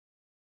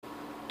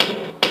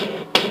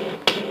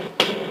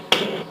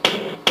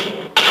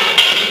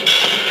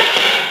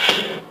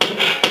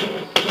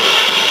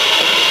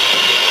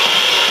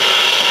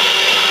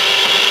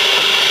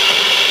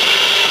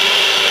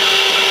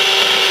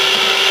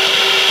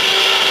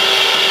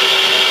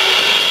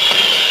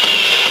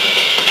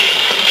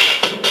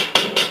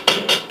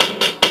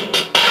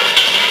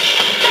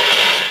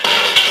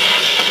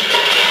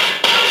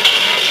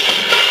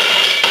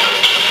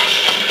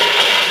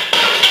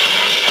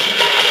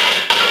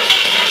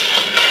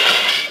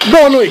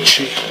Boa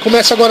noite,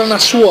 começa agora na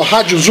sua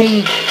Rádio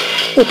Zoom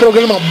o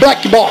programa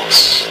Black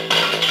Box,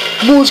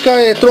 música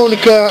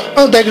eletrônica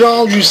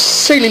underground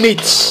sem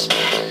limites,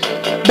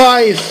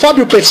 by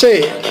Fabio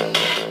PC.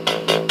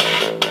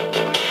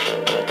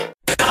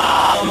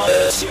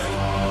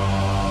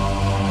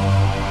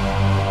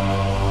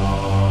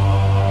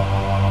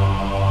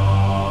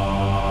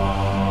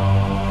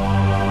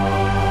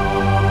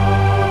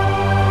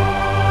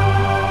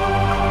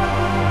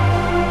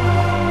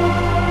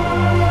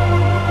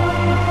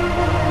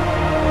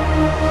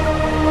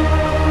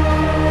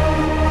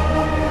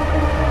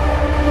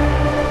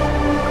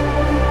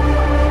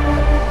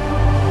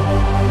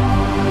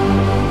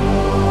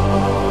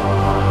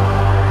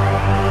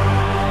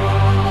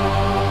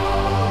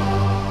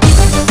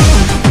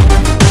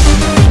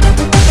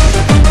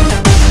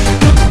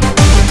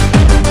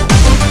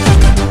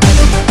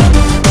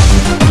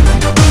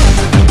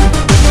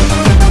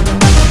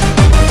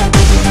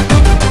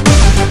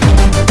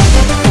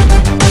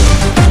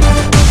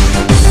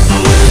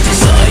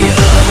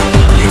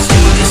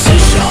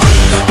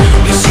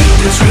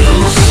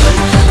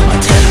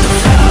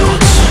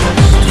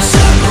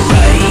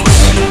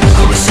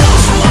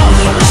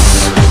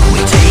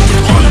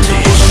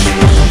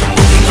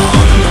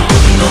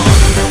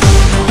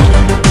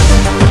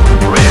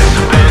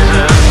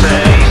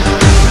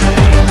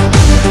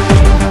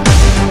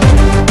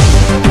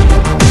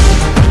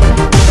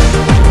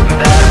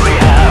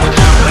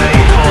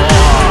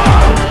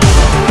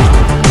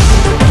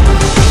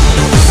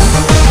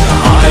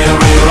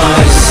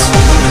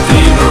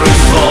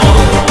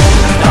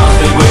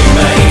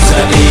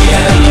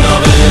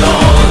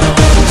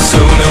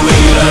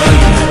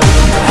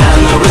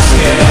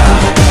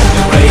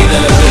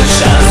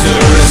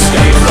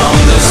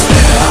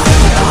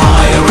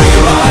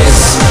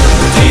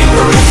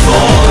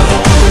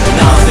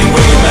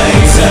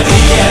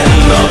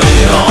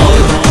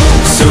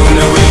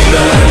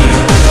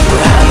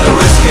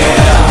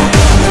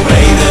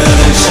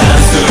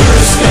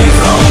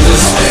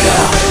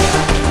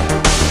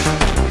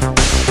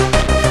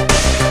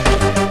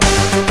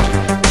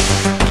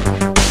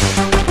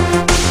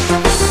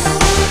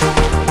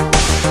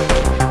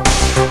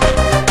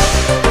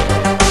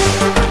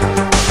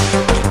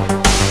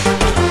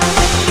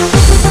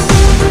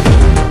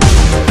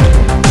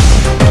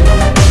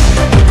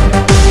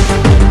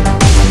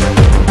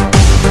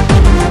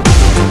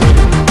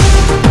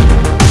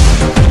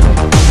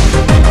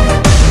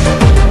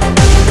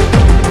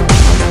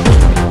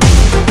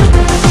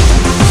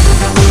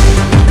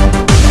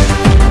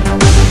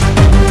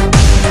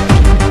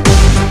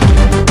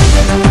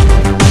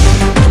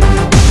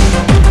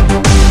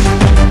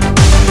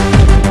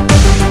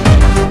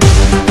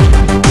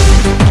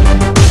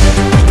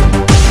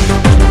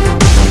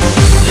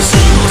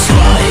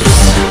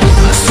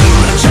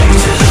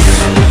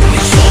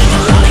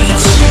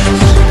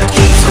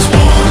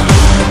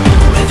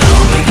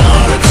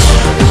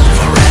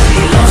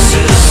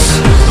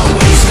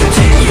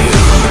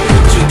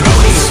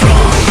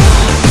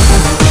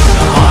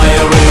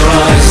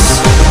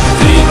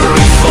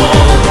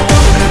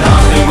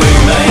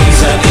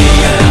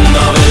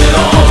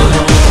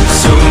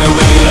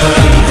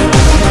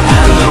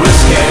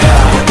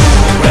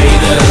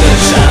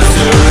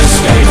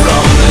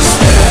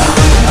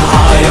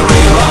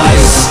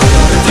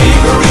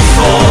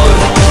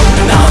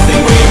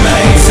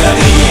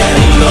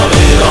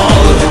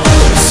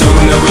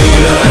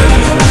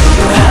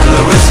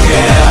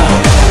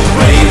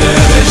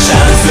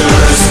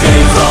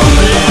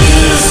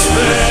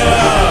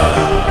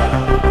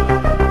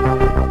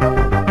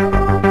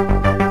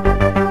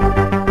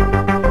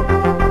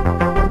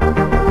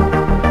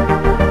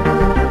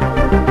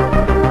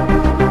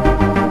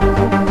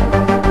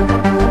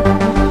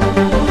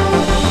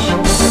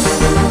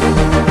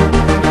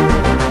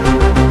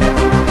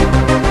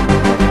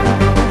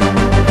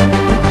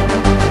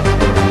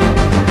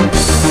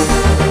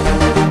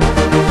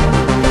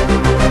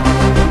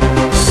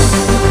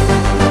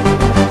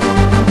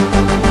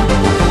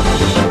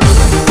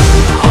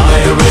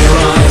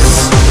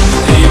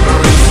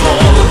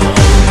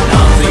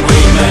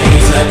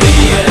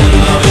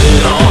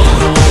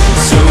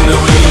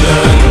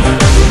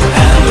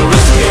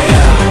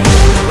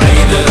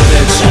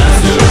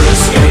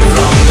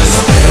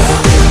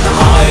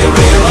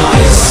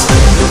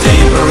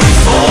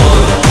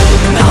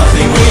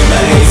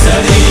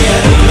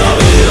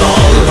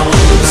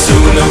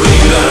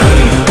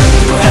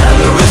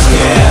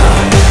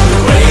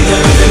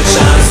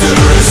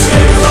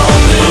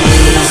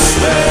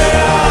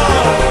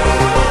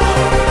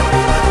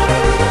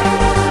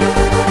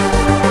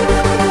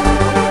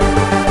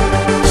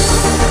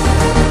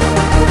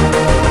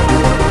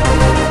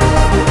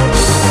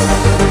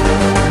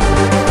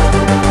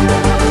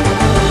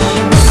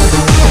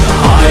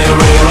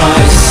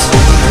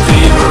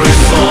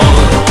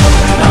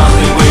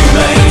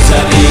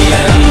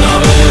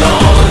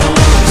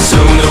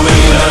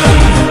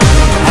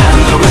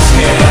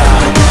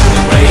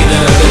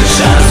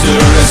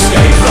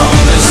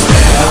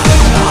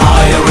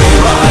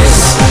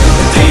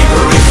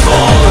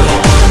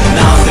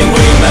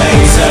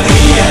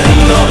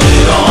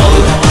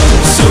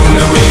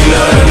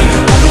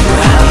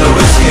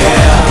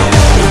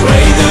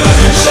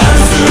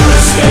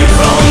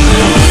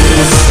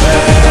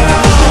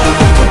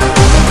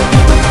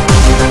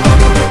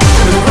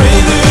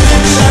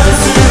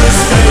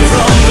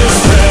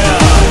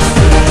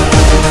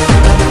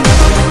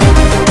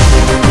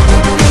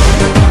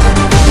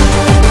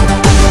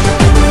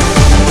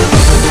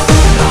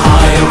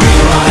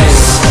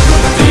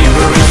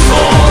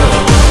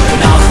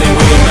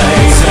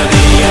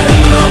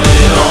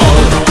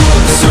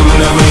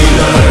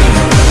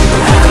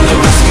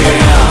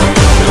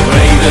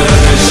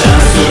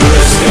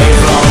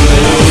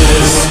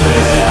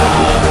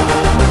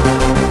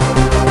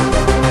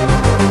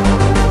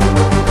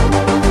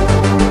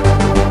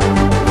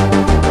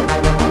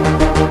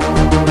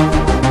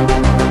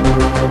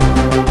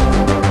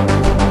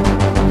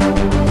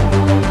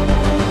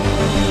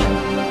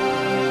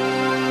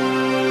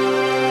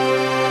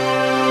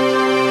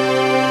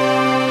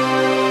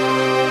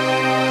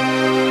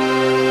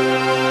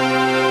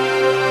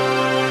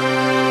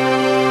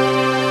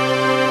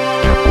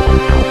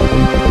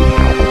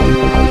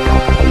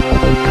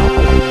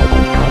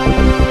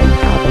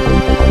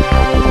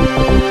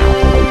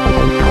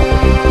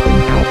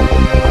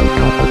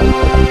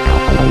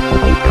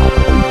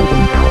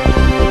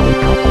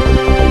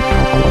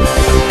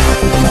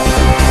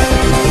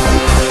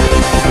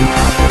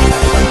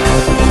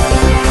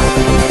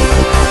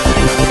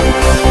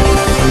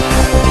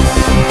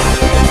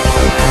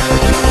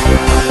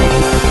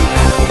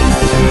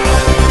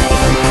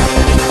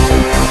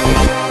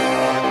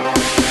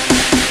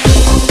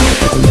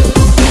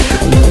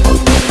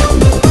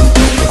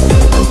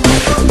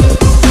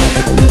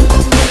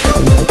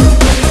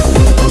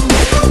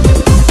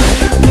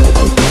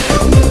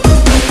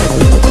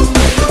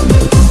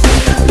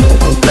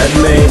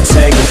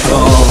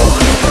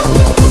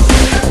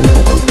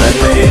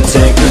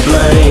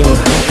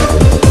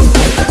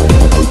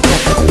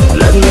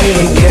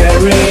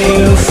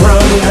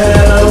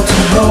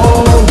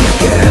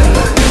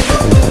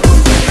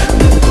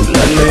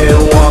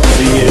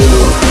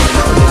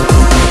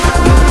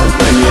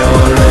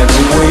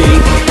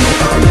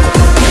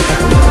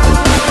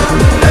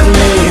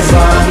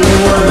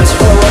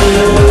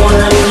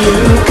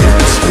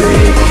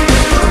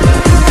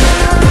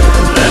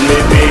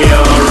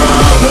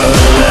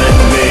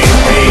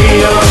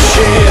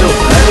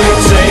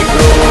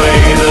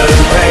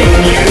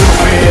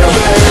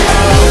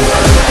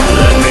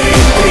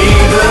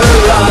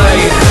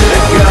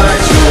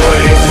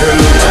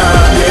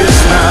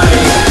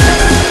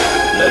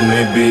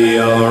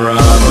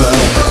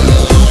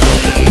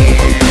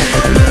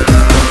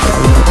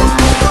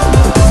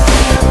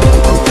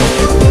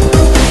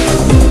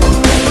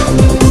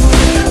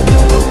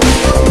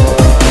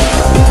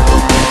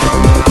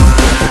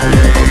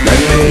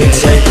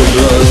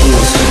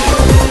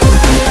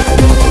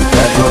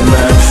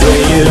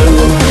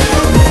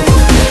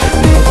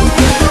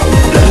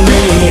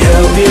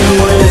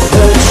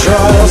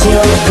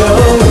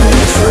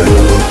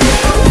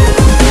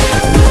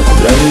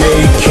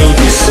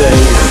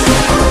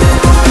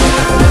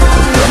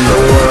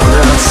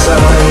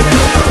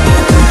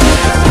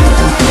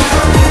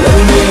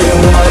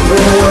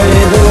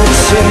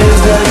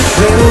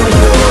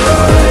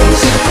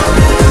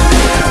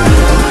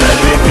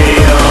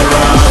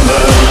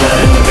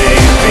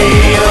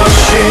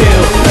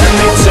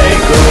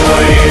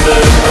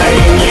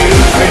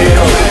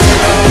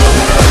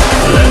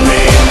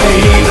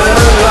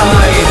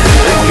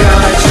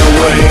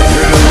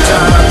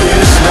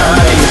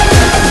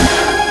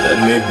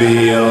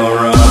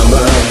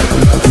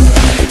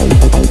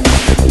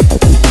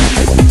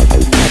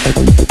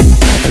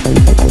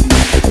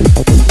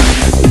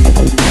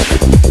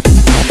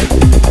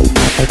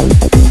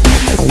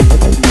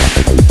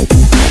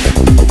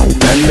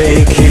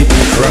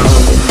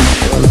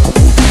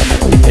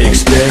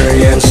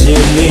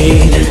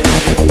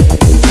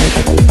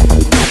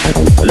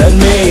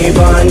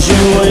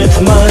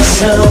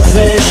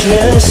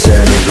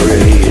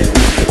 disintegrate.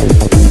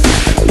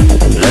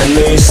 Let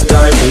me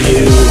stifle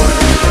you.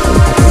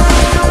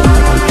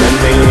 Let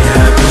me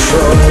have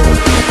control.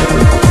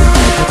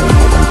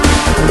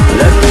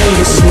 Let me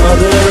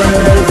smother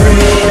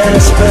every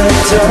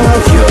aspect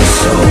of your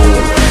soul.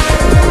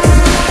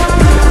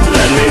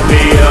 Let me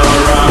be your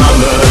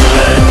armor.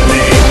 Let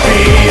me be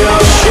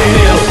your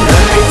shield.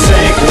 Let me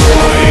take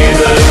away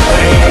the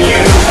pain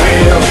you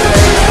feel.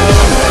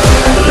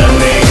 Let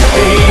me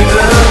be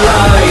the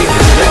light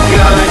that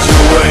guides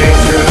your way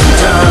through the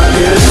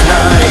darkest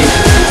night.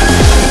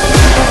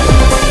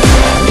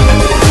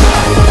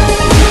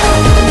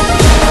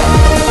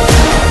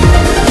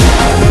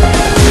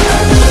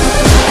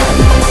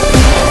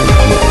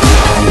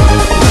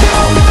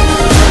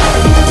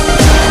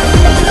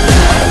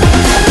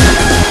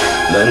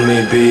 Let me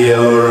be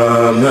your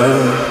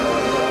armor.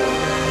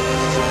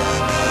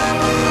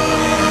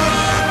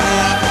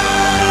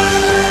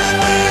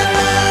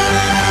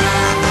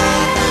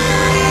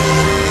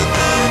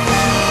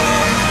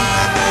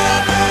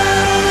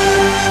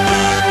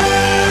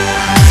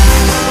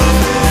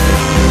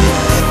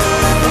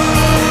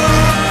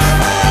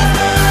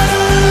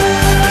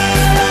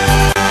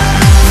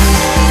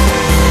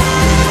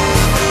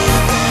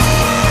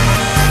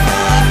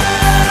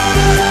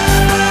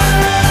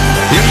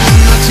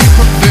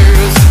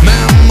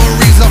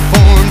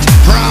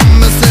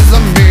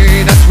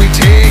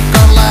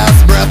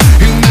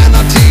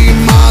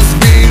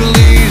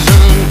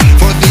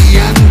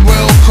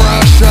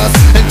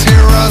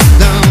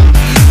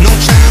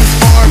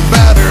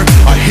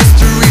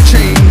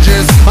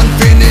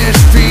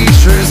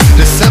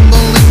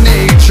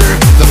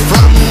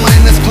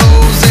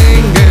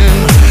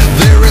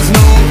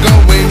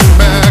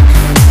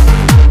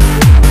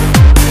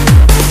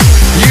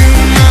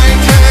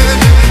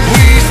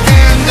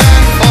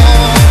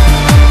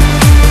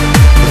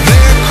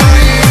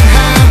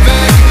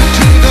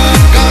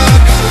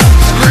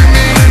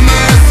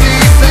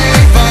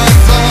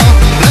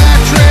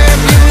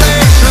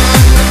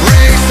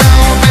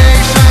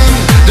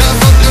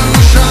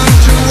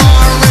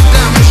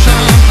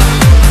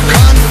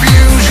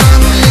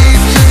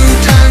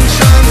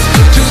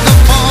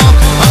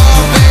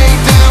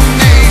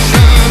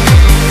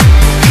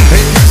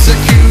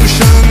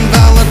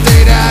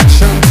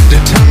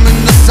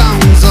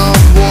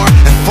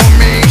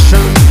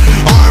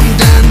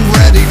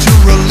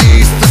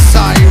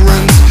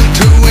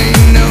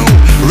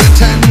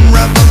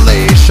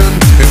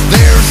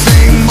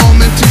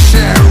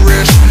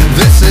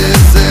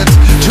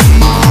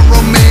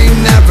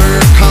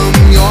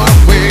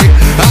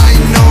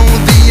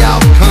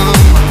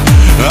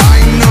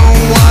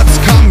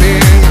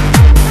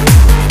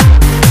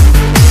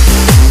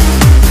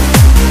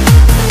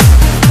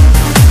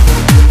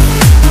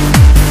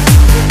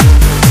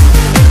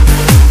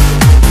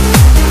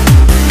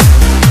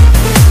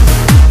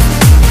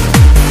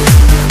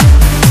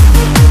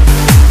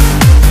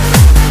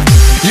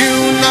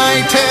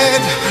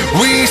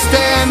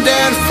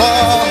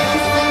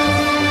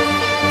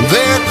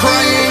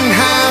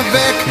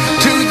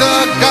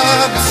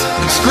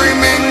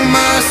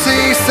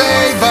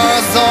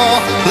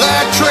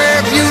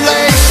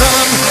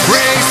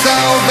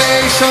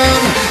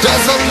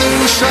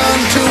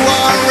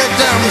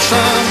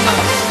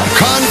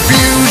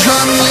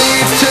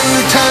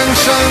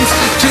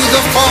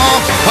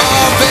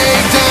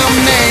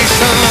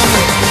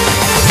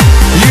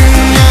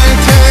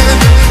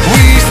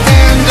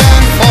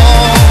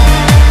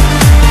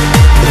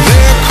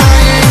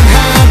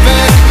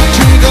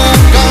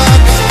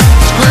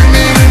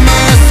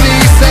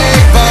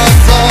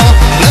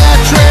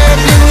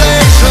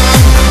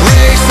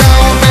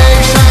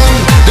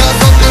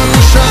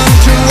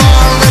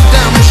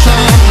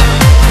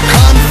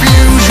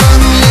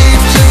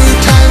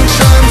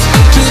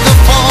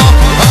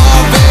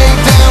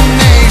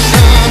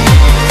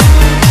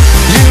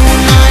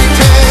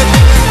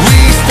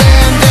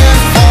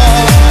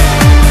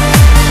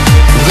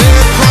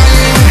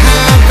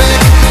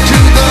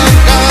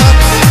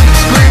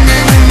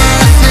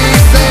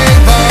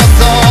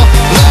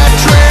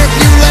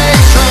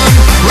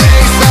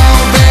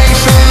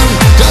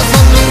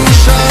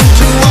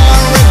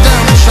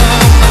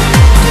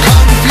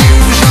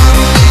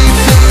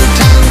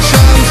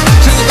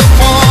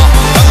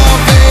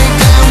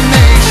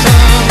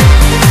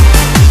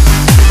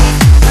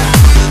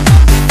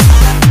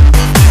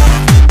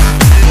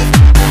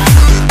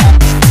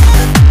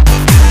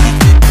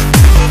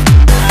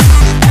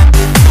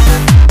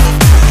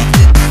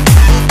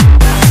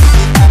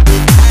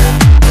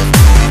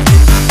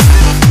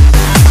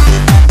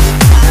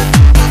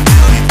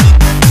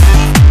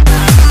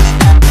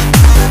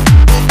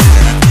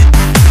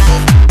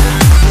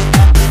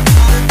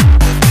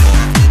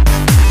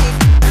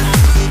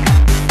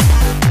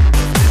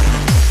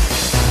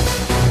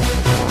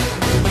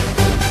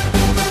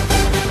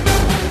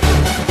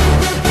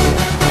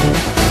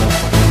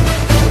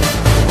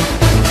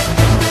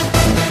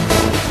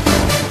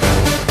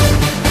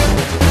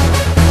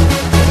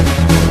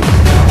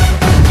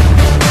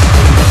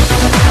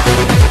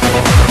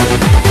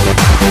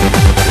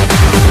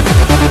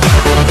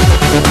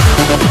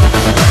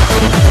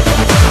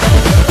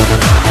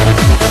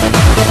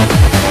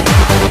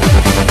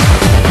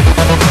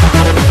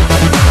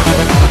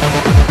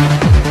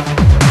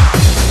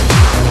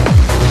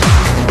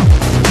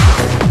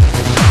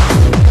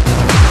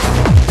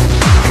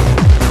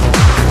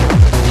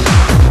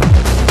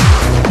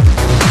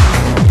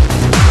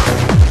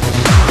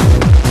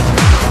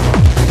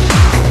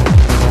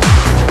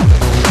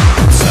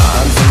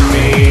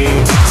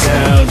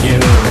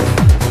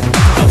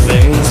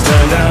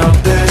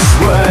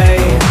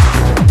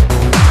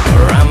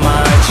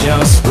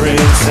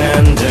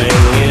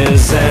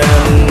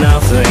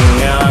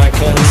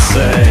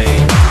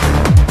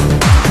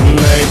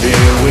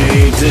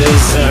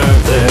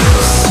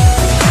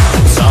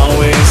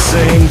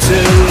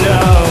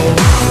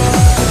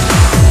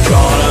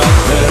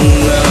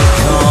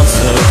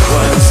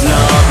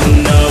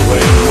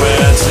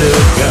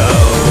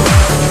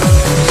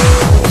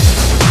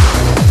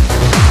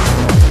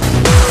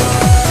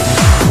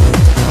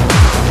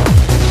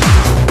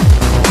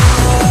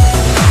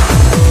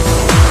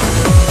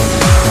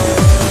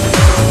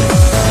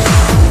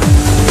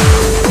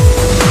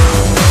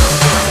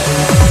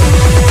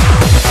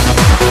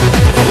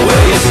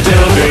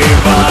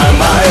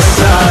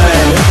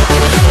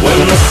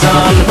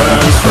 sun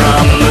burns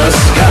from the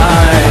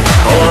sky,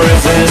 or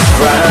if this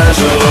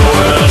fragile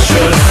world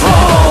should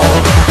fall,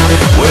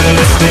 will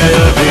it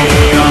still be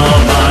all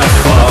my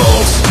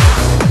fault?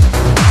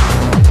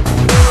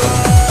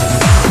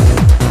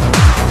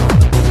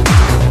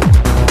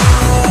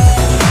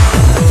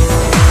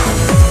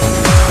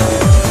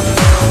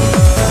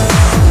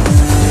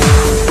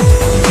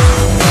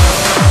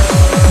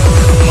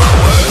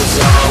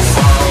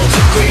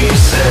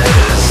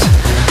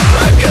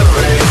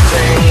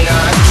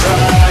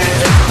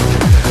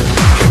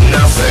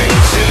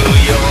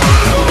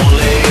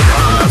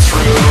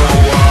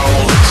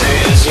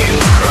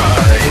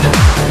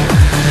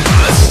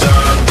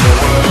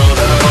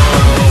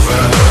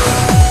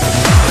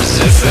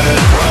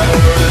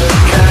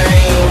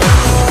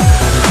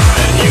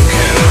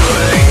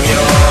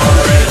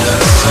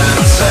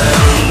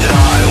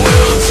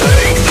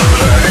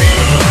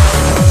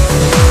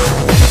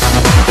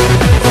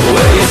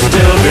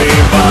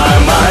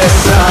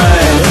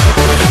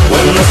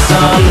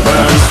 Sun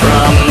burns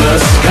from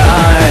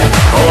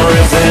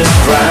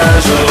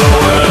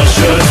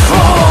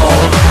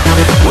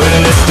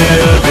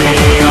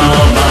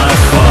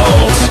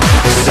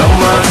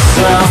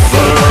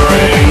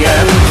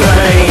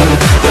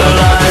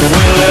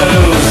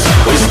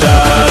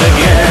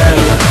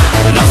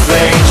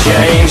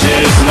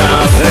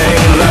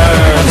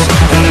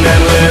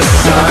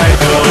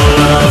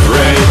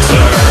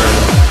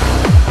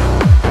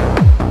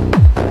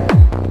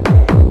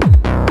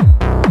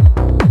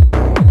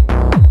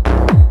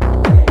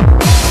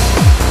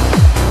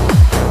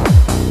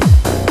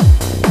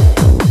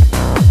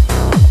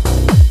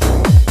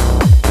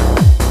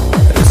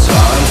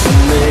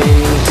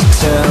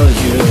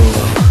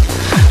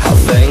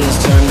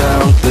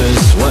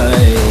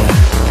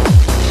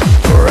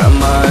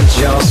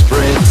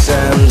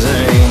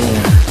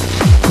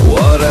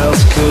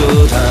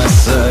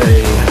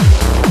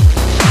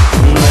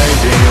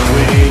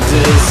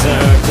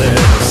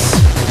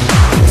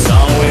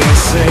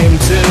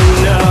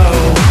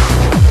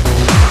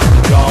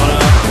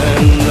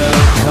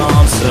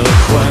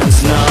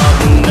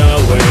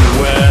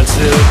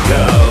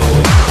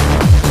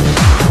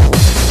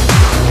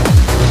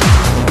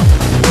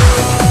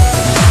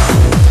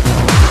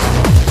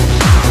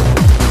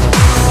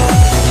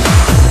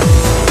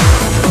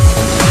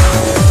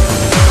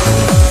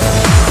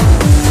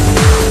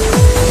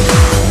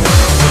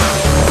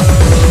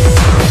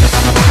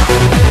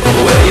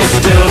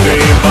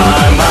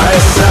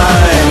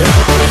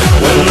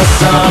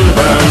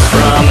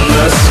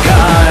the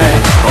sky,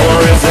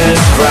 or if this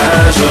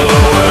fragile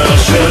world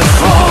should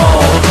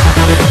fall,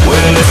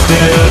 will it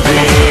still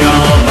be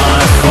all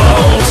my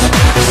fault?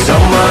 So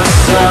much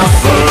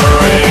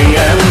suffering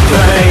and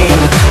pain,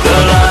 the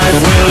life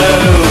we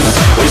lose,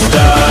 we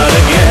start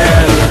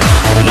again.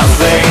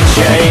 Nothing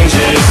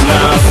changes,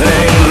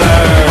 nothing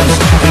learns,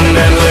 an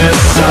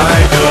endless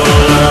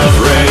cycle of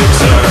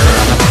return.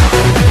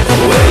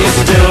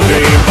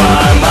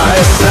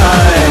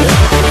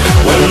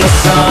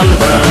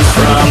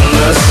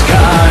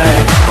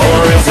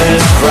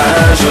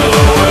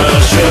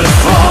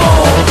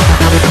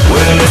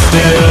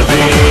 Still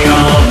be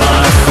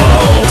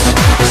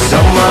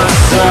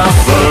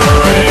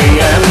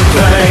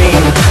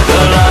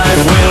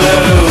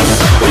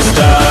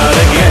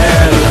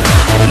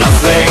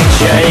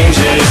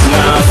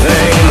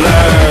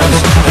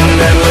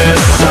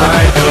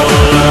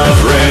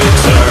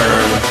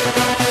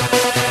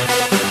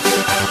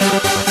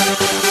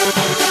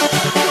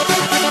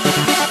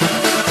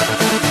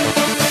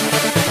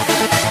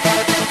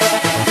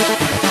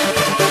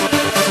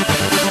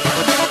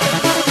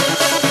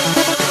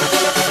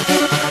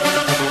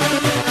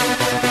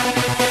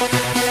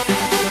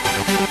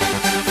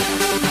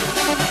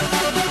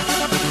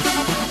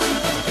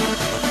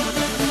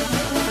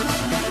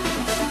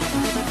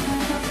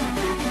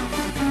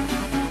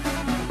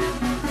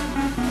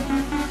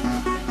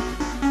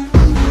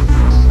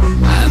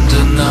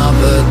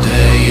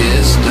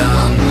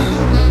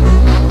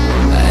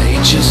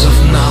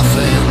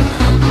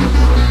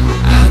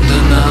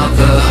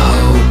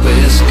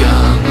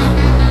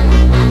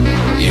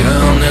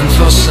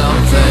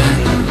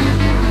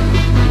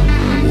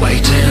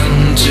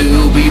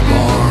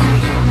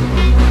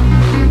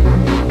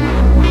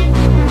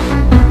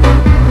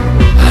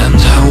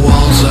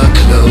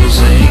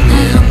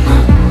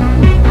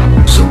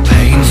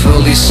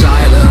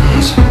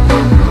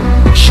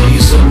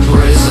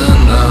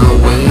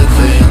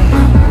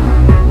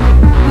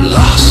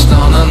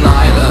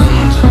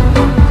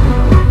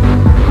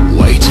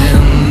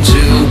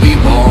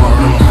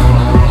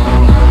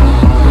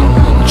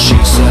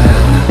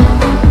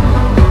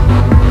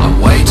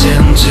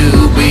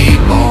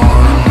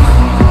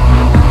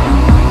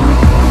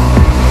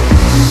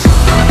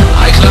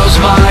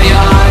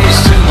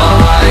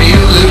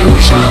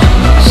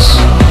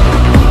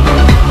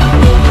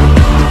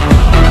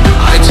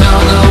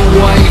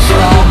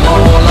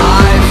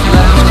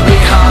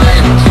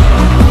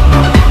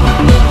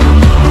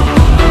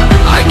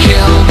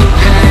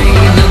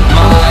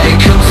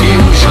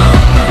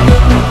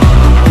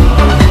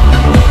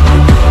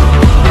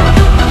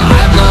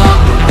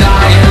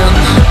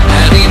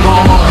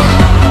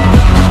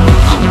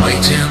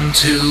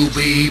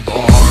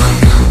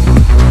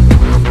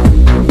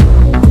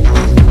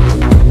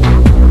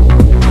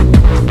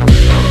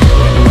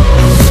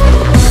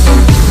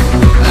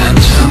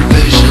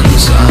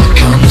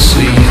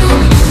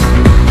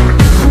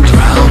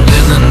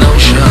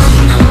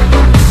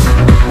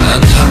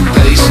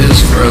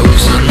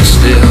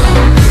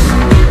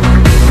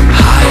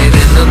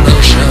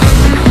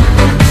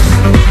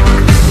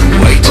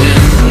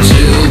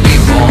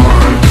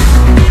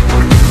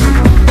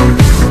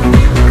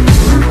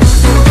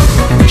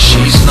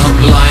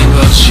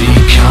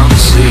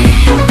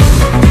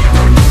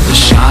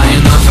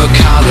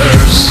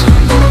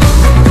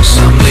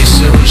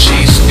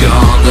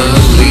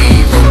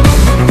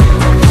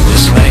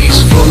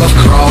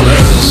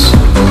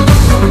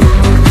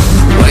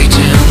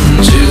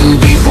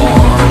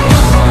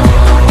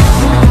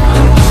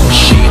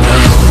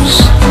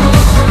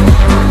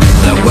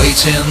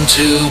waiting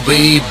to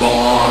be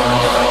born.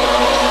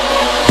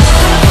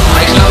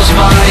 I close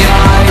my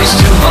eyes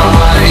to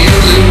my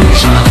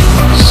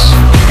illusions.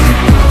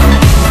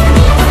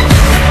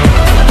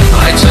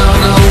 I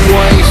turn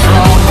away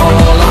from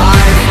all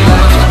I've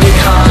left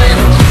behind.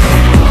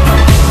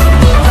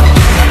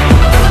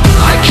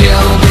 I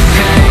kill the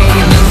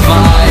pain and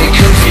my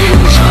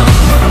confusion.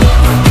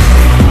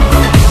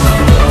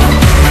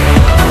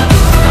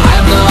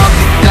 I'm not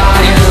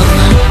dying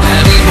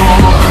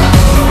anymore.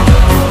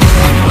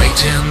 I'm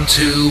waiting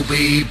to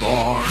be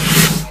born.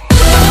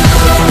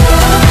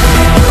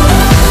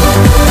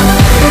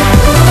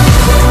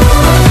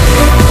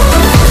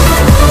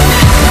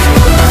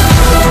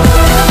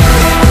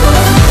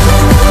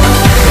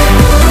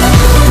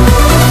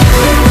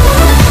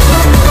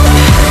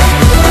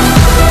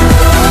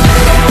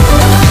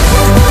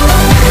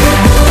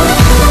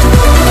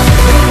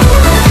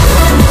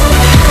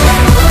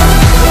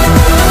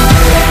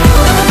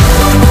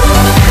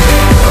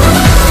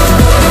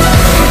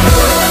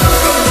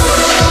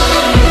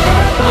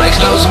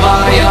 Close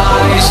my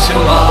eyes to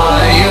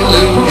my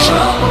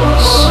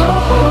illusions.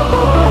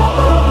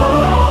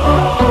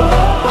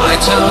 I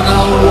turn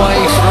away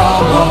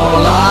from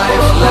all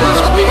I've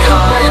left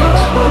behind.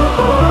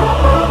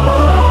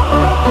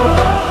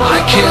 I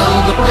kill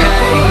the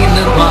pain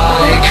and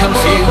my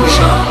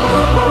confusion.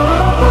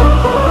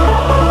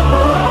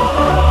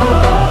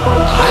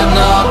 I'm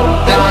not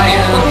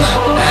dying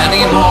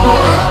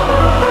anymore.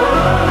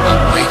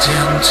 I'm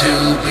waiting to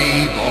be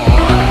born.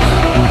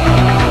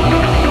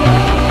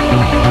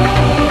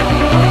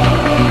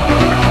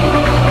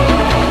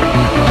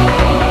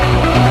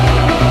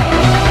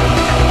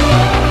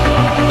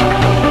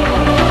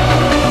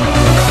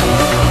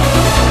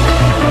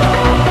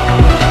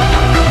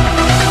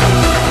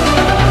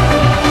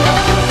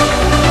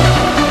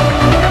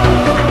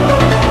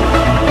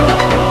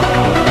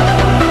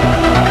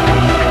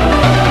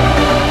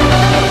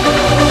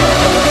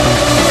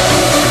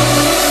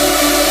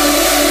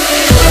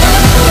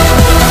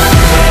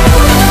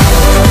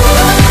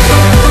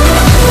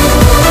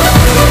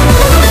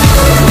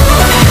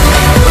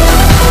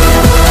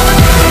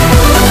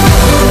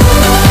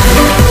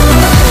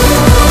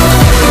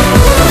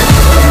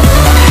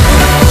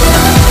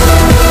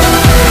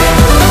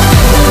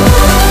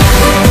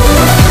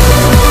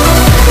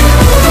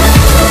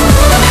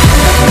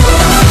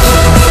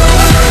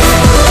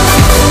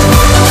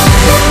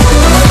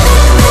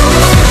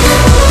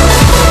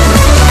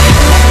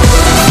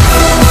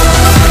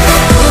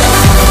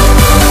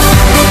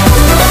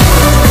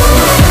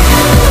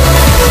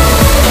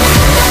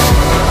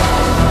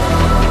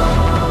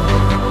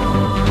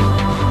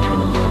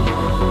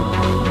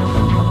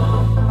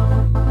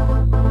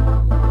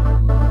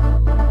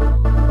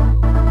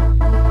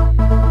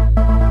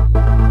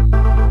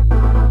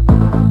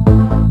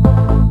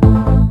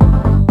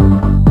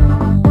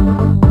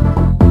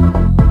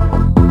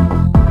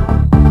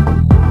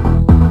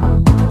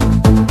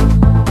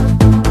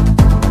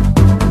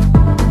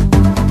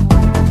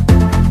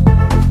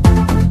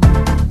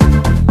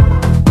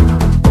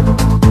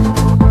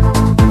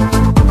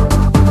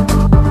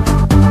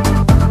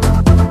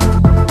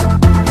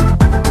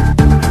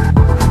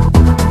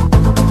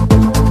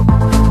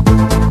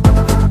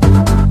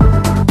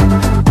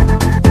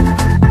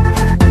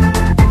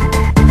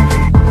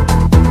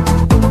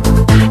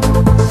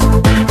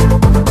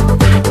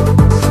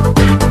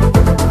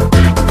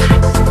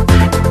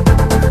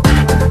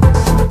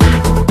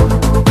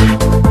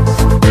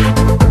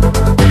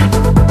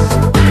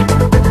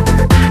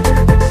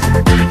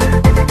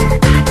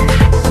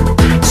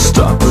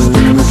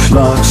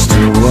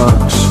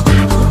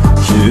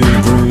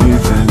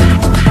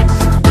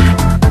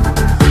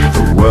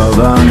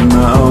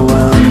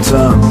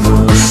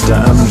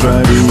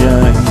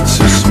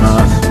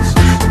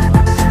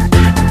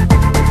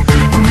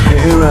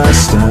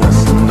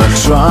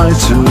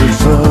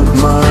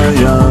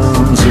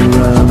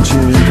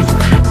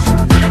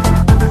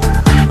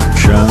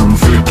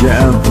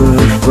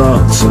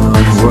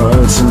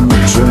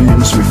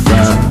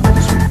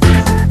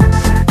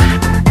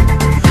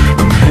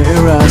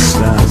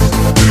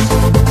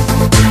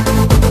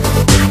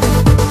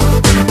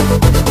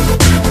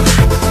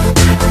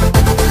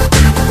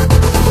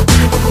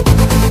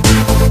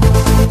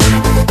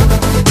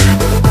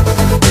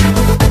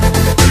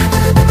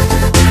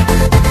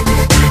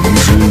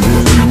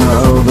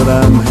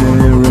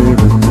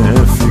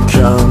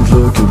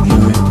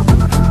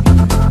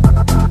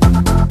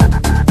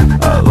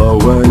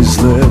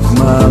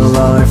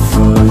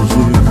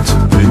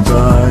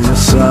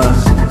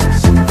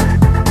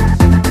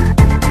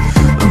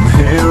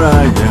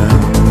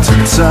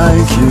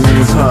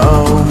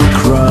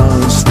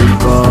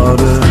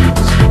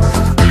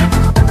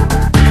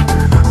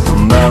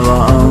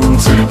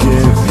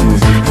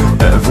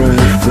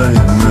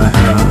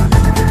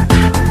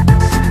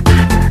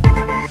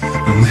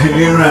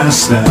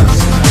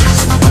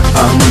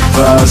 I'm a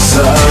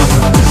person.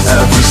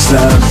 Every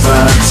step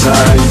I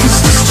take is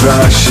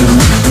distraction.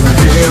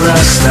 Here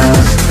I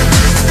stand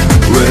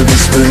with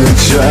these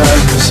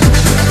pictures,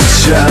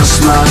 just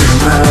my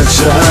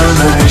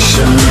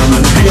imagination.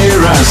 And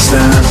here I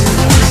stand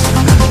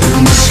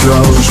in this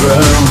cold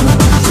room,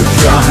 with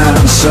your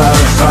hands so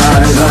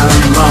high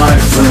and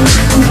lifeless.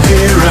 And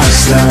here I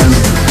stand,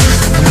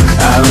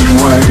 I'm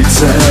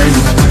waiting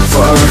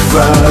for a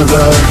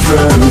further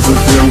proof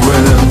of your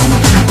will.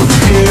 And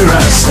here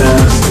I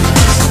stand.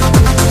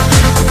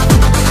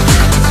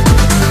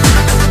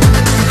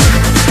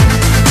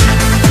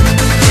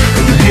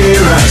 And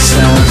here I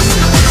stand.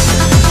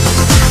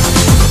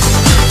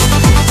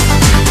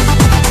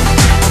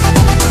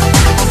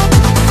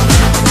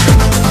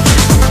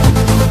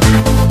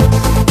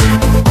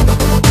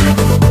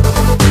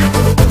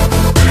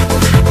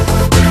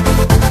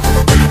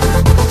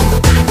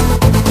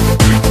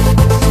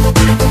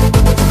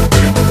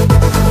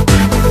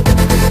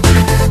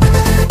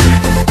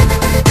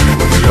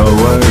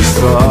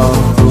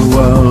 Thought the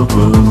world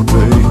would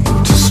be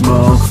too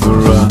small for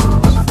us.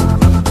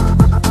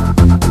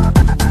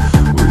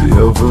 We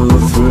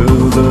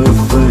overthrew the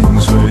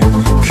things we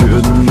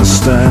couldn't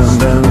stand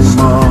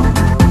anymore.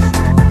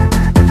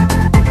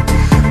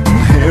 And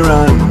here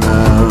I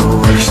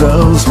now, I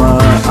close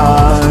my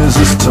eyes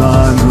as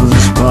time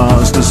has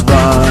passed us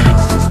by.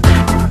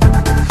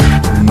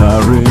 And I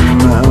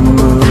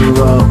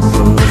remember all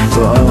the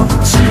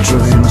thoughts and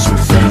dreams we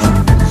found.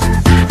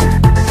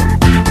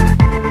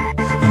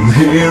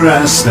 Here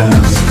I stand,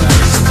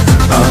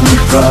 on the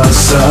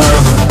bus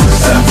of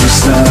every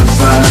step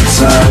I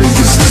take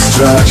is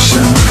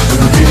distraction.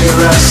 And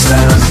here I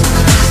stand,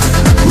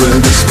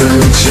 with these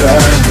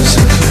pictures,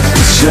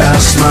 it's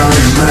just my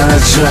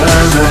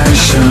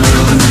imagination.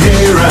 And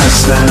here I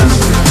stand,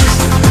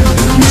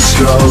 in this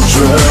cold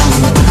room,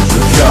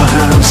 with your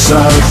hands so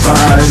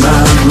fine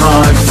and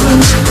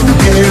lifeless. And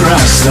here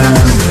I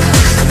stand,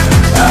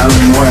 I'm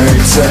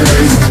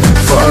waiting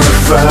for a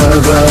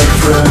further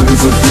proof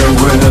of your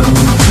will.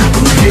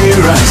 And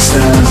here I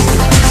stand.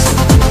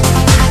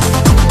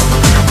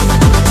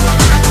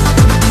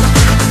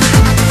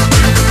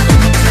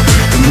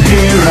 And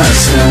here I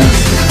stand.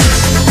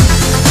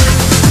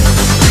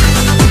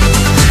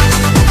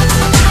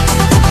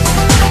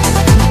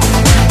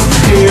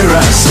 And here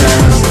I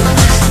stand.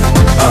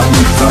 I'm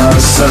the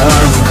person,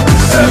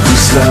 every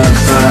step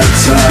I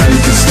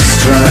take is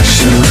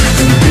distraction.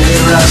 And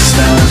here I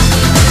stand,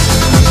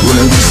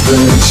 with these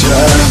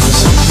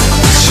pictures,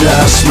 it's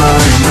just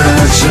my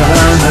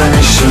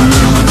imagination.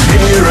 And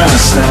here I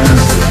stand,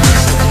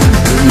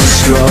 in this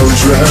cold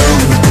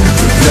room,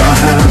 with your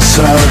hands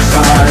so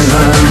fine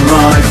and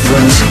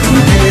lifeless.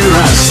 And here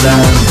I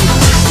stand,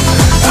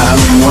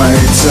 I'm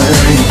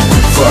waiting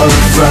for a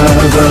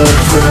further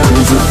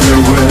proof of your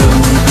will.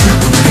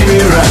 And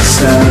here I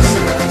stand.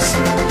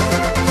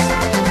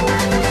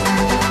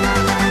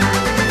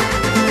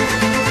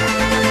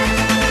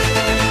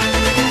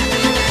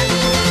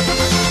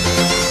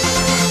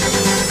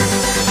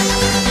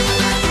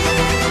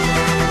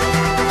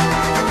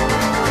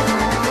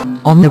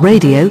 On the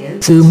radio,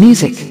 through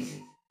music.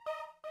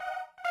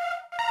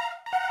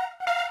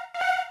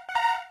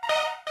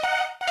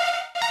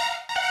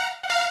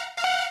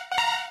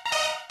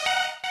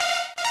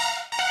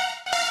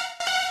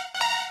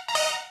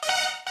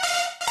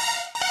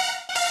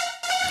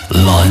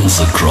 Lines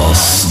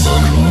across the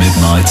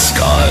midnight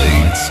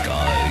sky.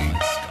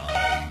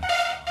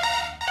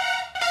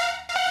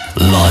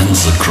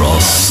 Lines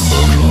across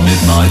the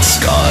midnight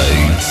sky.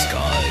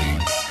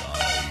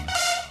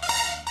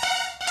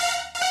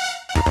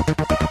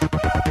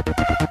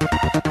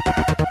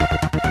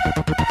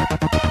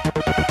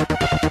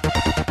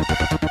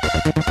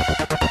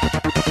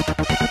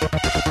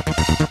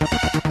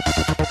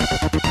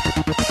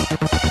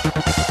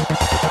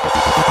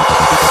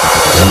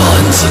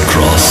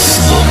 Across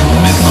the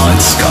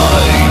midnight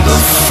sky, the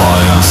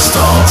fire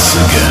starts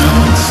again.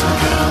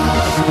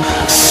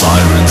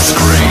 Sirens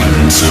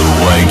scream to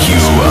wake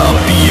you up.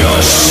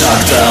 You're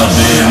shocked up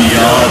in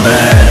your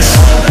bed.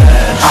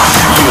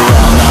 You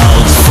run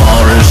out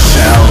for a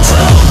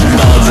shelter,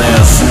 but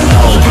there's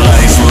no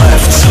place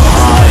left to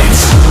hide.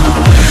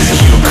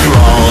 You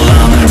crawl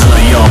under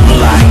your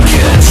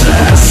blanket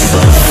as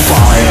the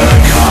fire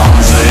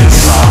comes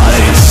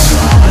inside.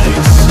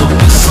 The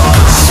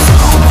missiles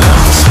found their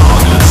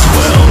targets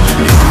well.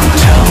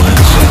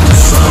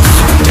 Intelligence of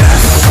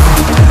death.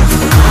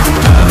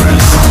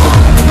 Paris,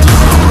 London,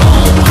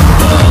 Rome, and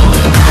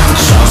Berlin,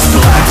 just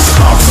black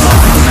spots of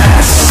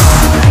mess.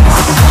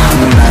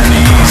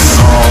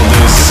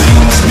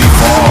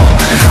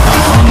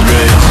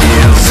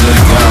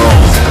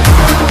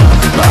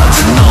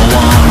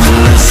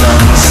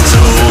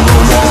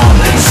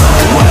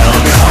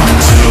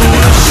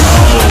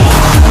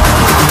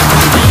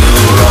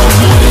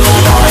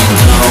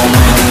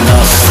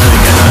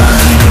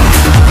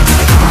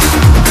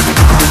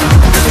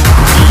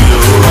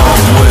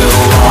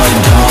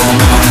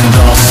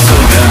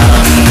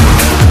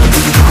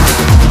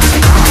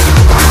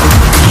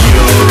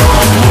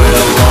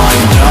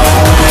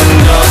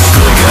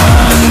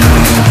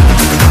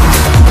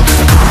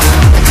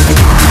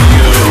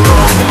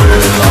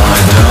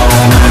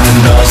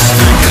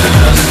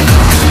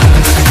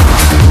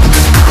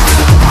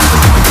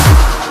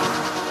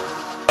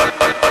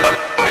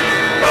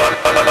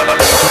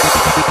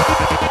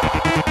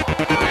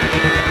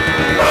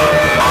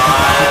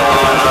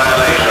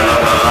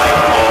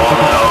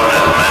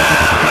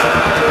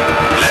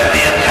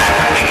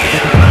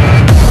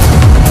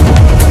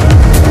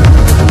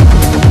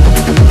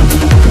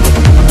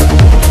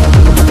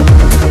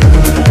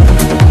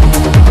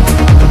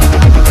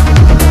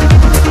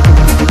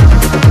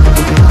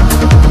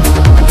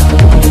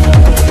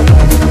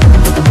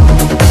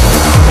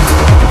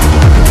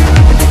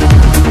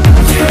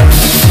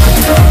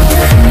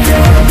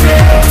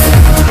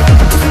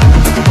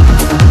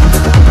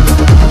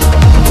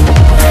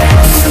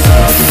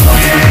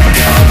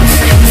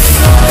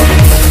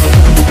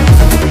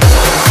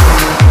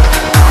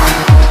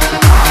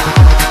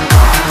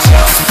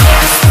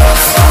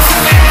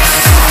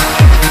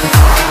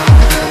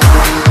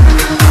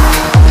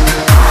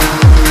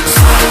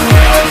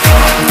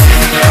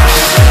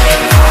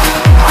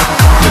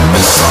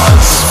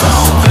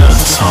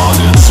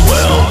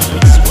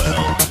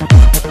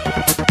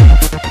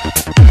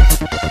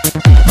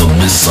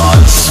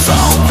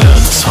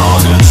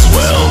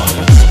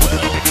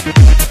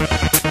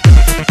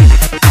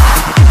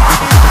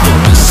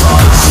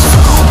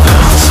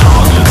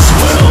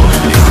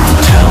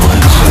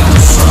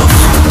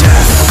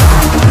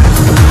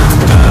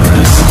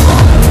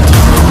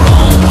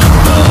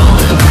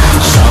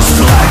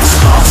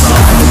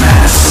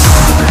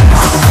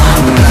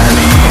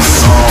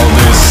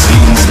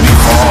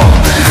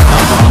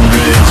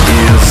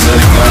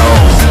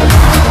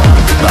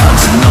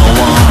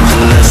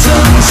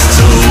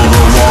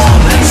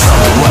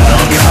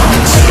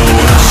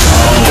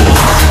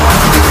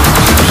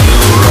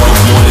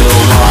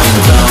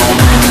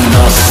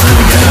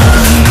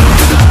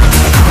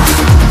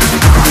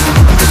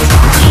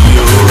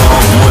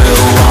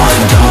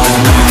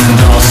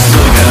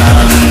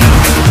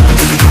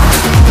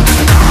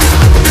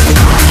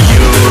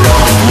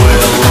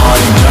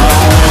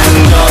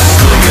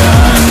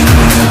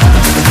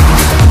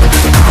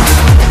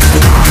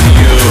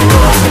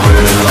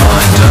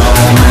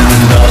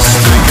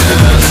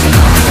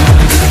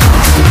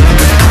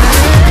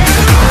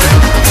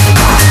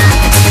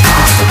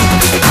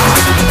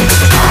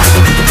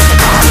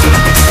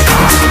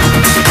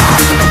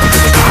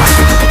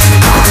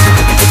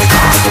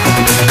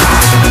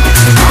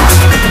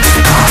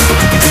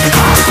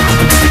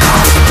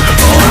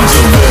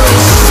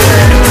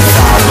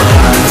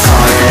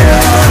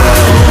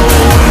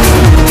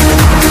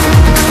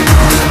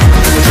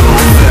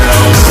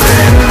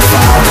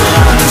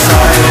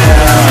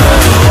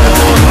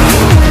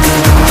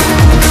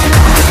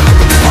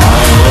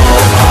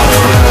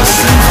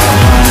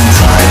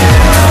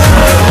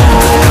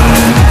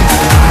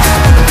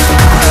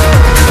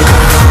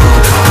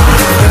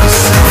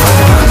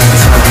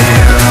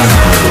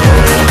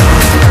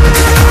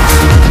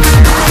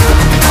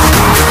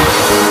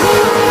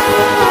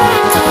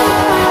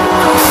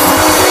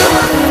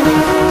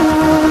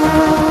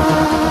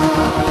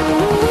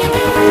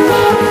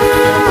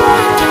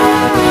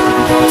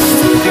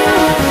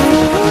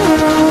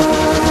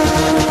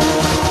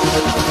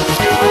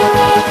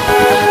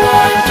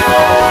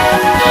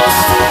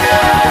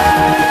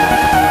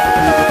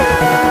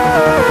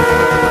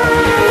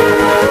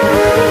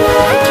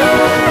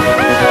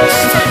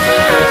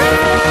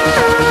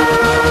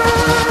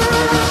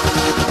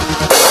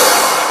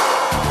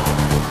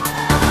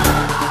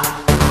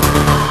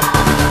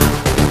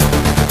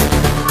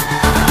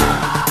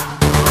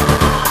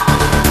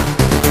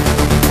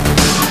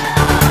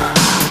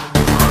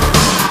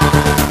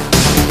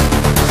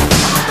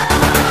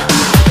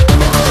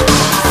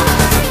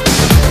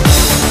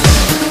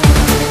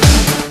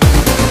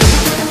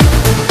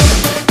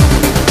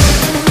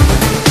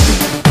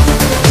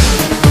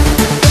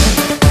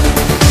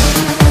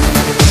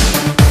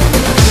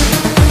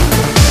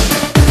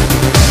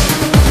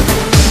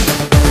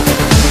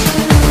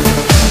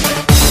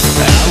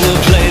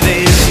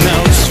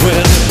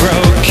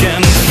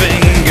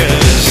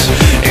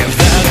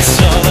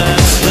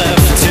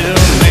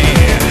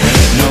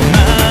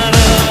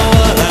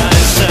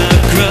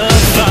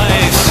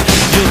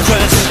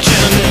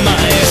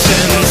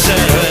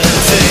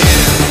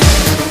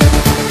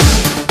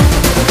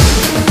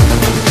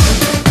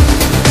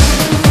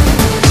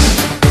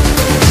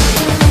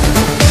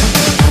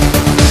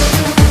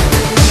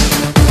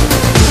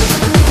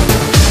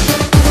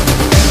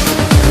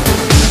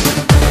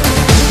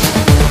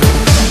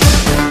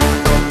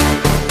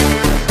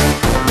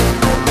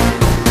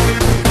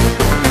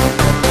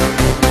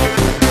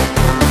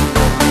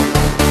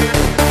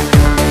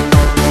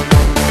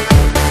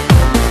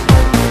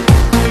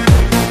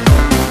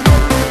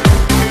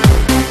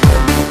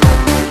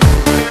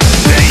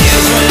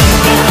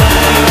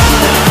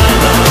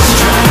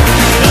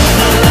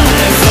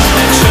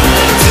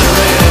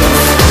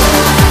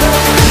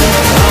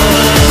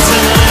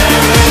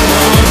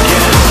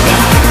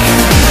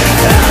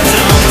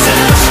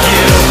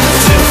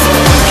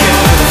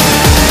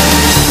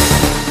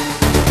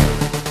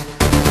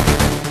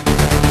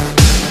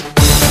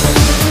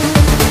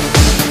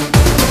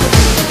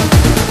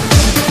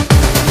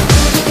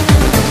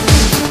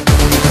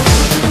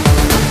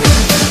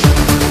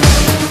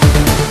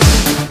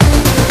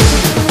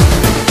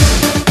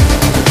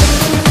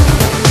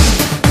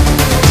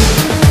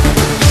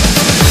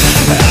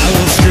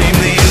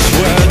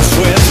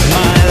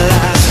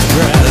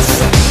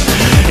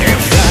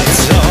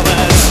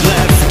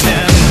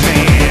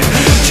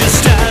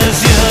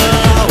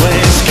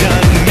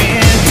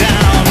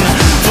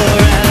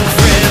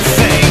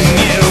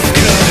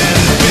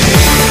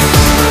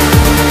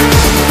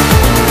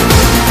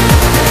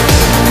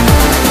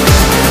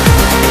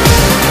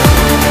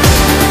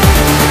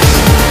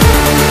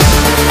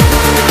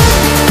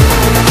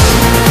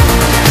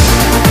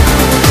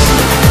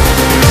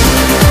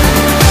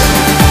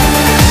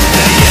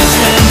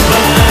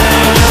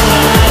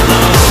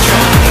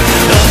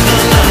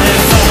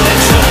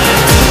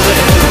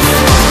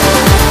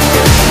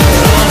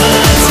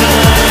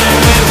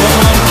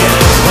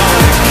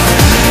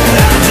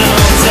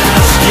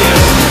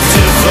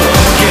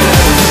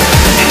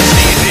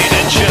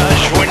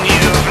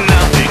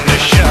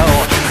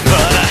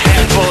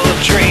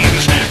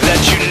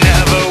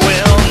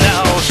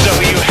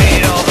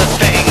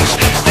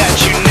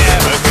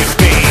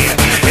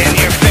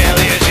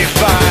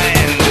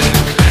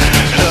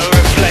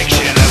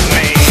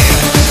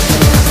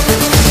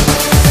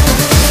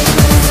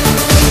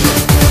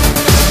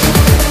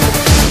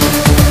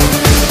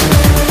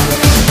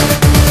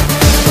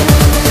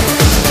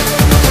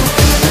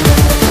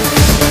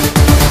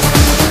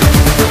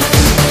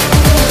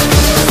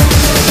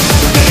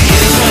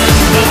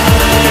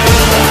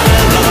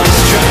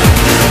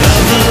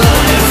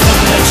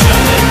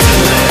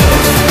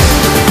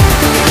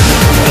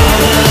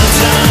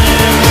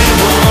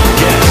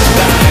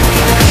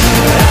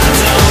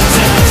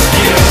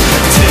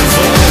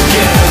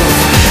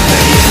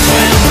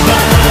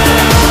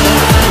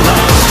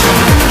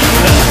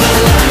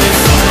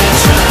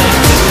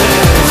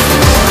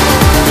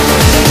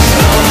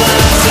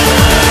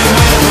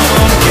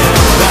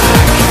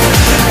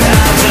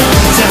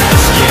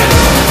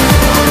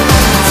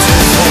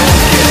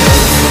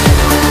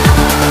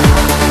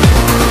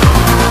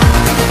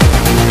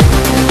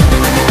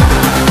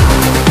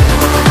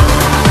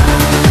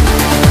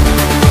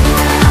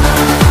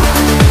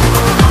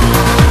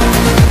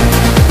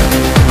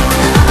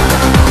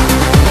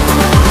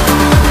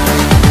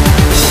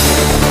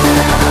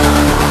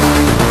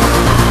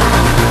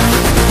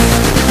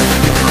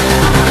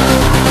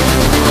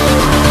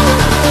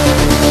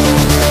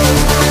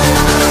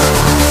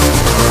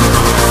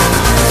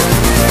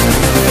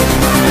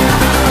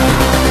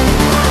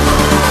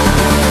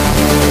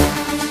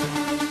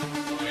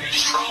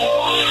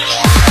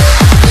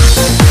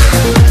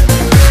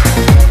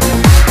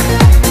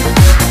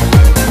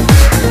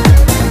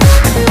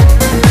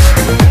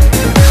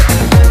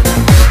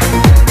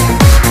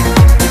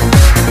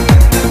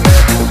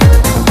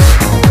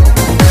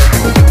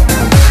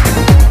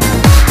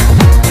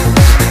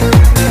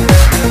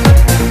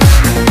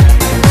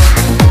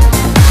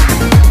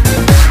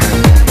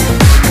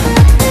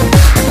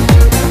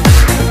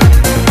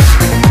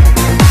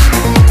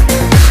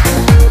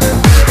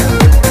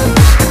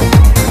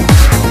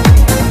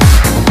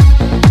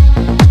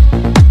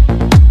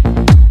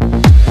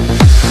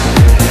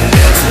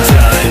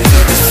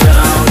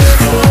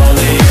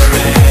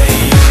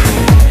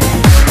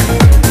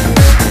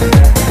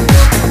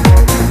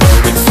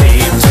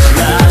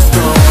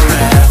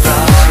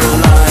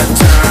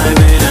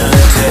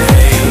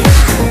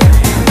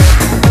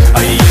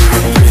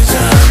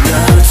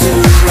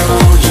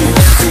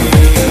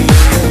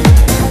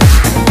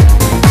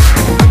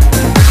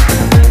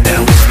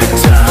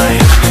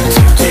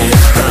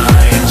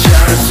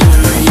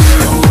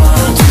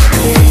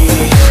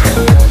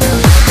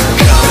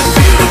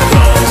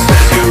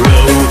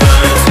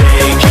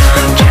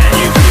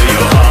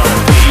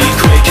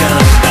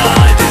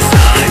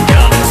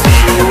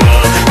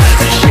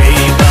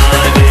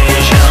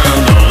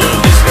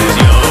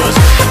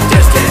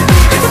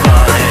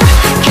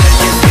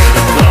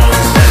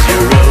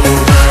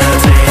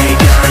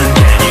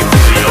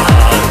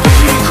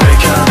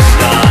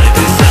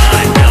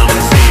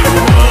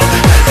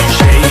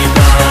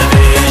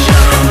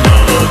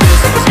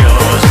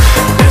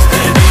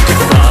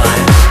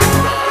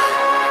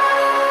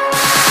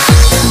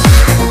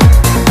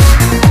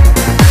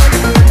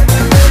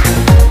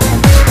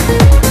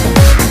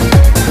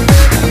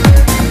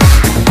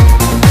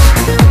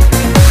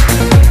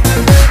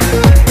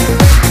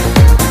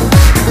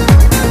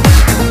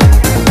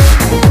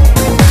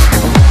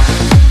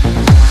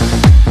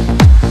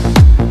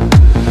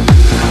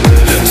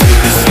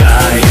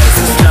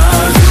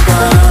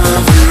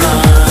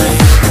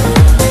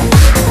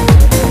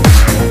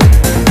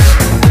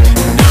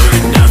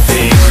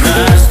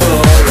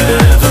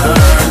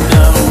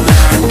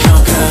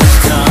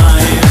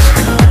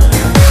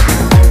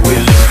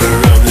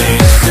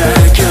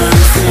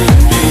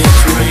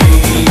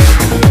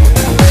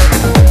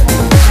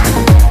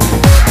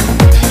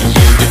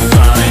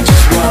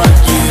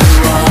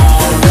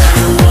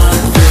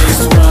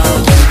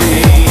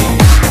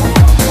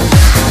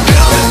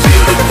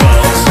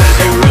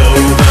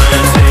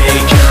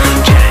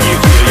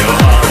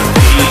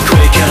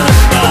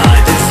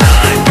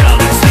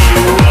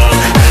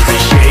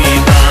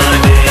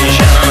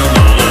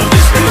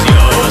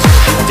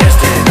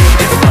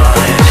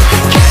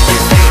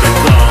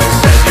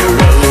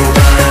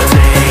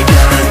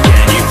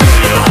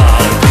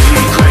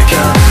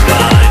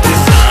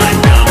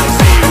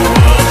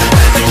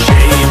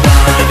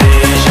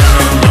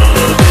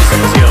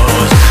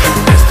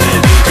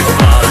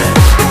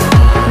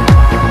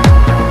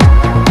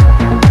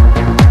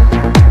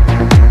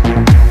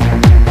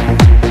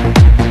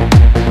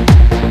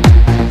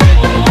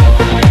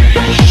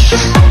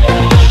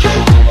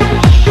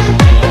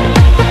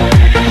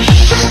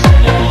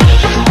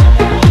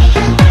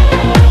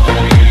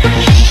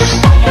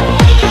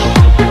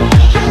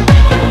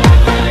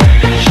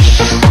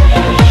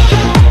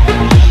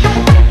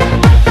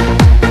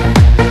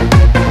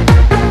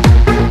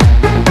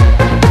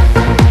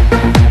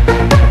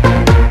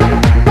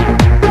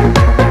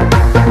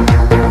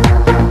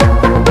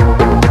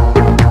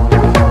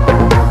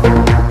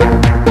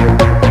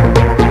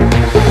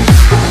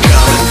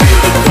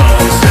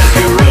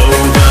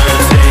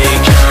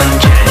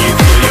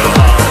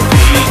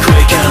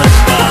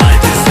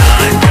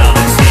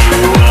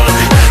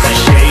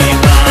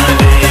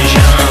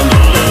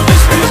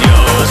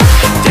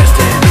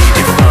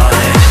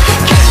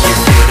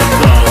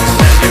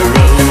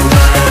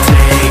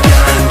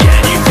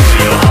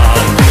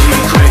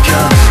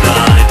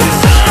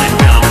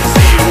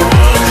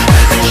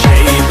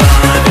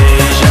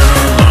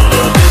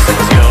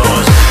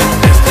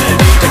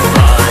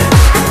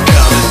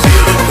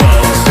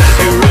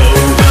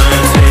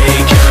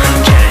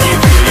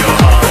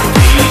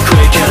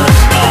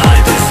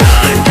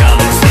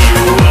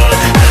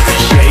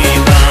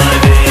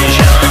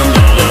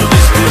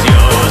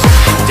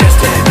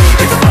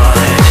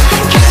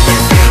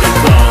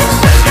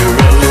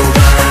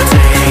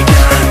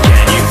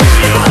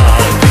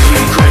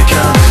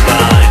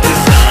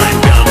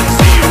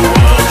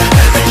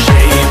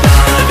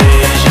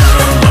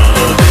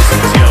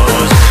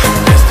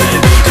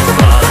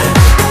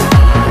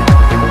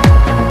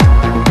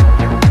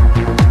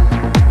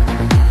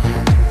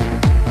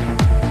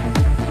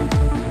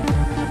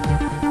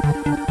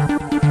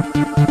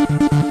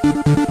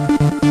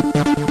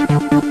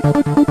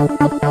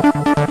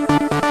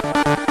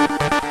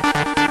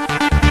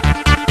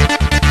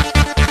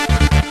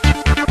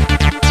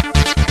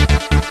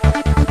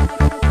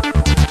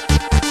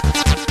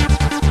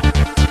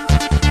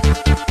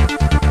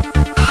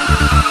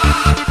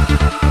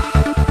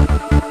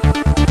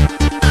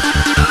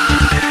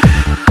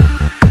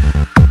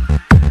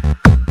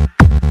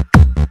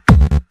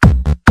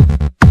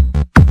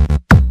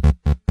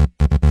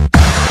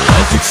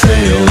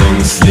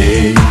 healing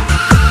sleep,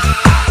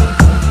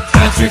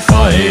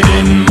 petrified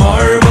in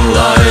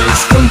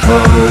marbleized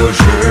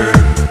composure.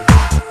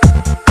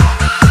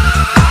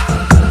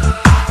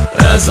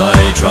 As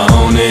I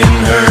drown in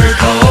her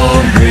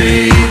calm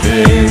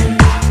breathing,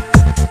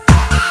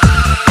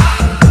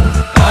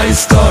 I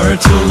start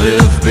to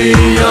live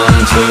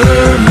beyond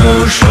her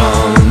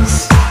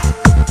motions,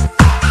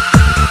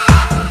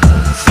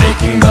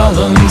 faking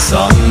balance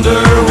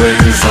under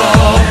wings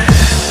of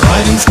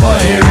bright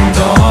inspiring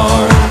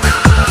dark.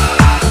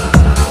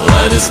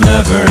 Light is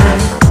never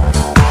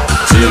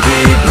to be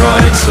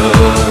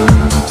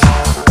brightened.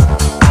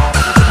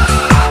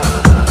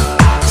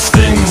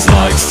 Stings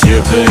like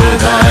stupid,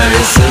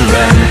 I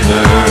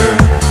surrender.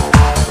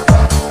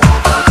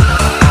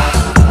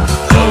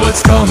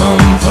 Poets come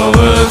on,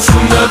 poets who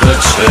never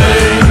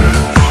change.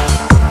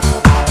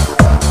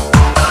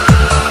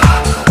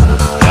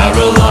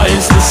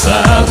 Paralyze the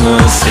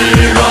sadness,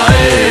 here I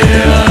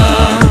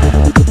am.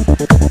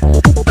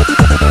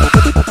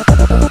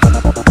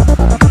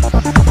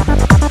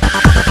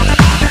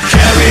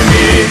 Carry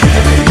me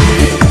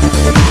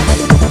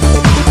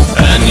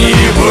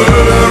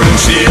anywhere and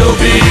she'll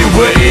be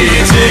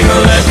waiting.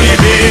 Let me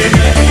be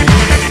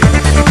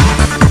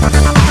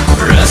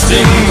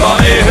resting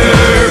by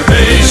her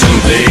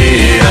patiently,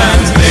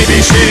 and maybe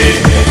she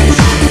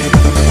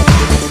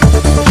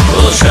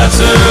will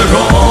shatter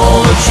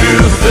all the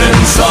truth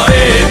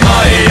inside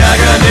my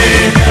agony.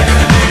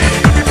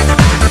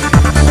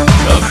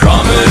 A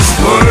promised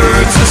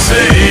word to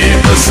save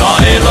the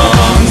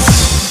silence.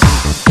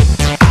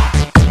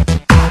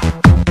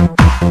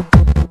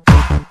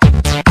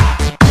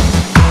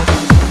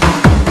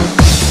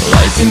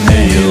 Like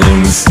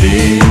inhaling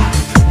sleep,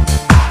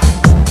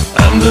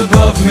 and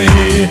above me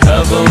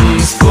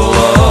heavens full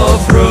of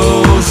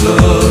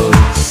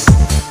roses,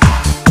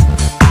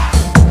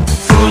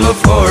 full of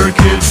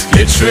orchids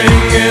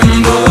glittering in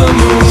the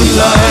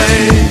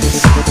moonlight.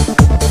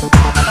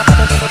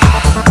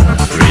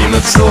 Dream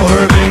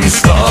absorbing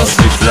stars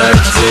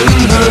reflect in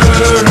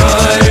her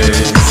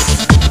eyes.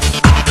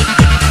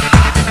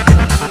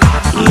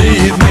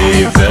 Leave me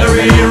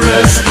very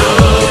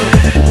restless.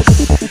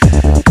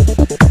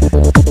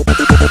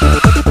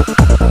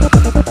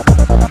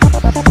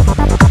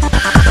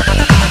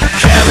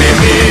 Carry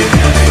me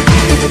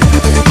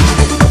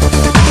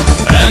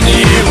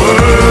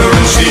anywhere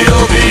and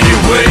she'll be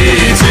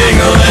waiting.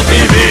 Let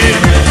me be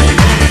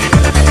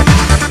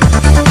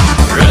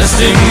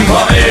resting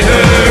by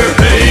her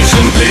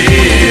patiently,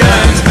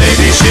 and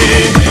maybe she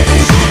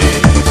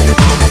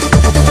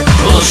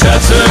will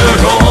shatter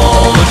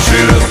all the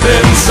truth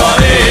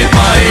inside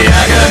my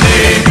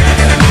agony.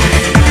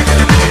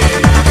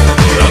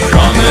 A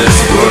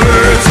promised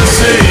word to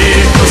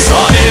save the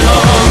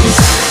silence.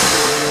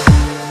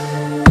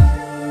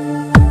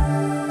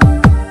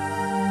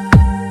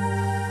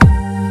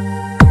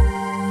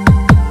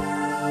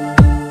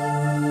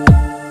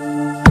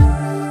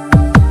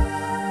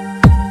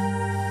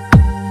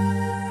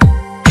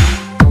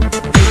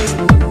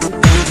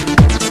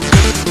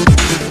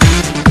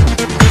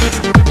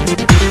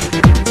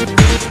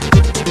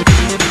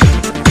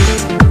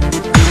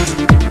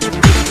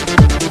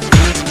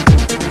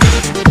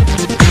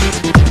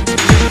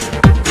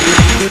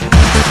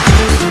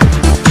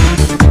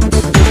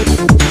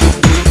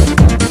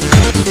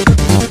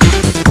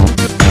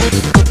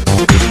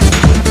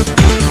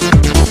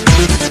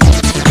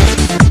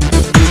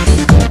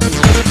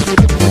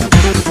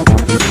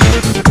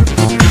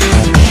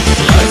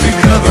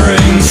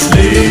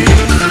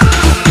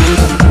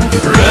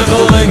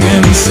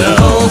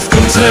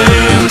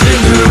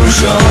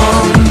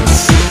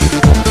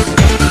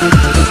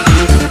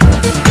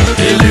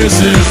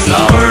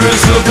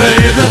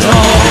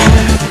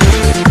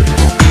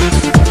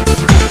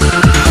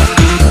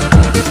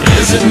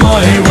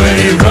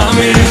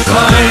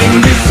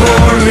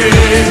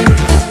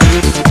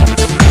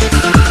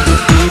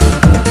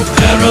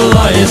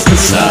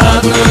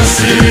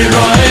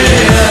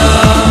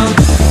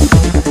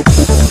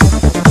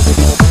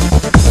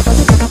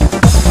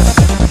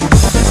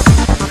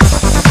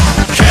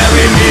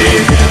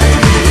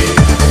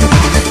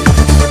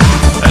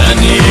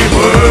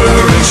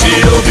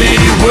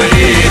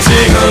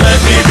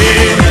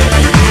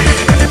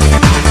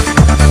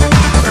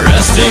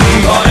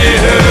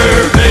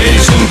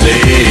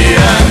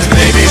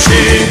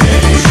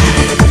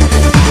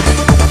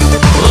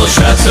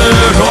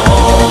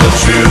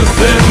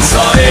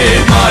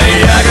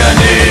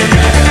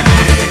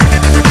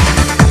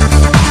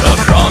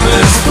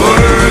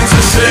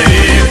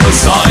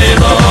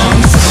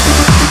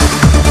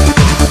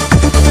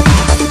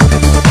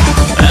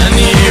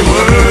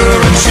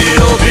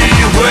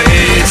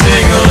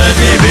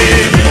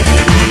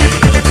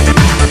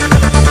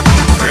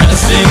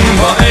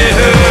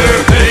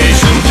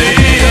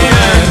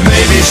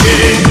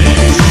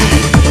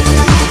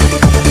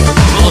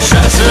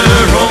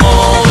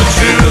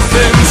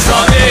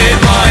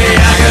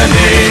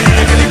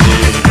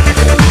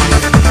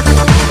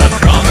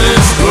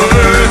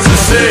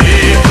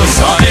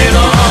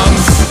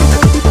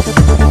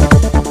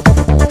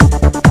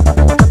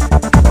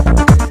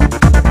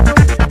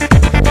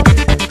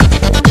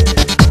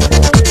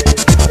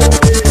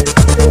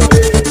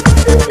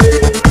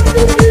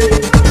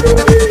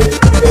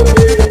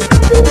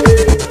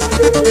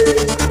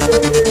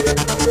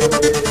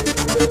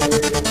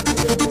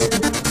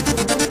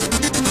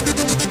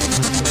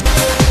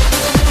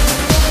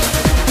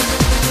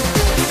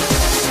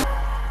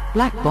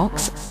 Black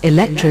Box,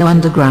 Electro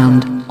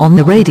Underground, on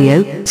the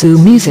radio, Zoo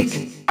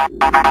Music.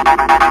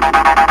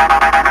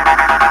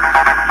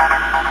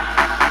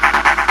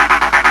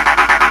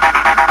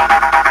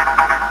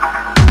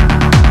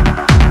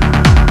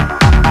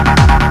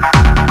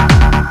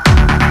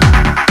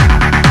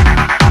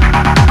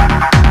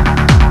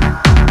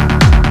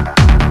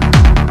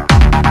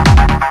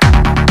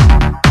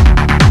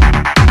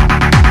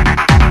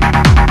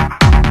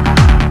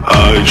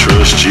 I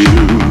trust you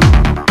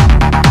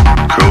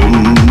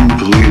completely.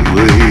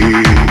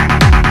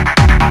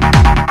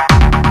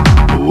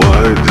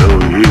 Why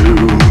don't you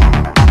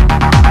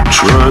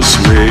trust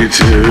me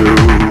too?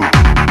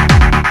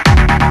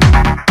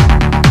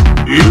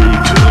 You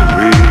tell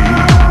me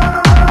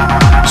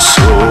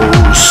so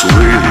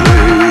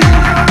sweetly,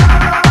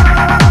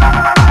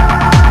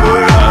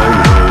 but I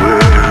know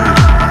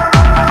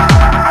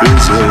it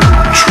isn't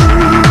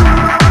true.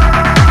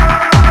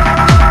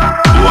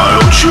 Why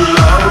don't you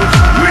love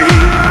me,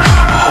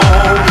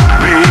 hold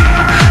me,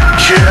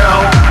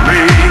 kill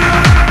me?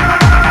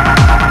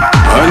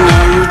 I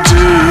know you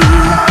do.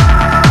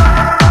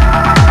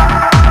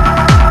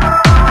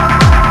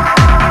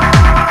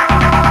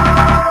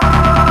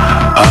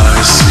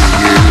 I see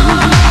you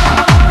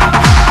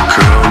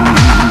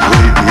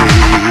complete me.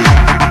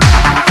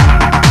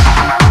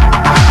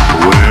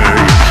 Where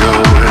you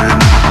going?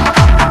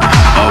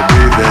 I'll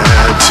be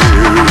there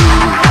too.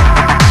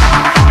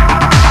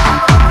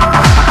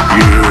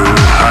 You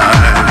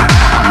hide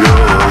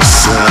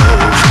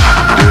yourself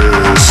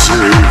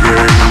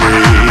deceiving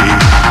me,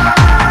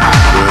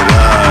 but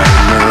I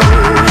know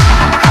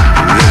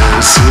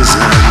this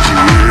isn't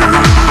you.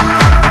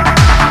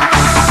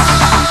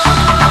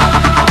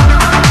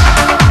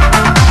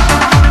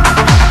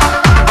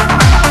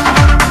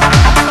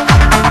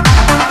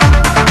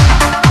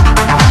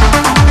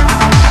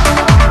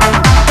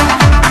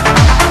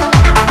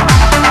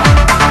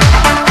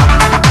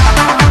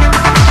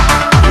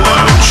 Why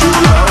don't you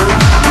love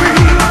me,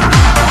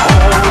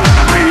 hold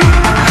me,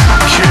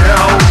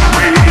 kill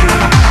me?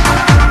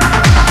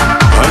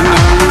 I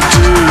know you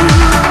do.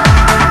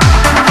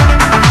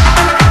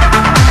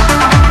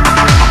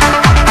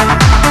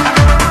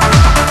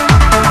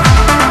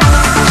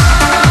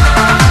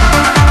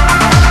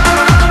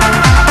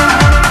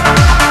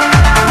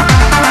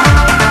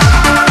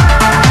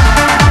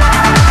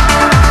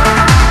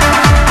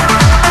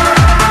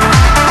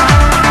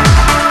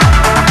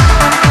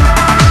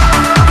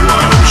 Why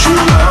don't you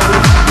love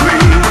me,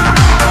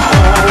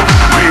 hold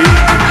me,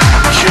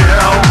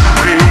 kill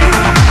me?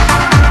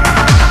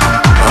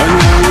 I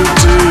know you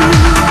do.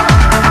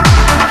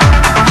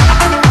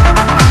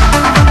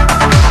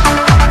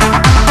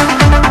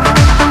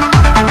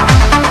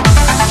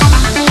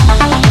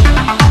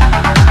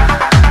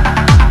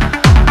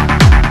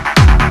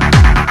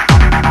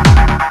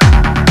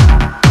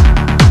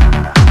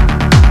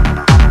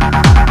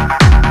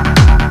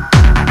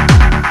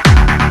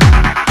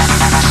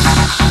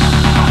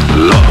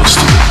 Lost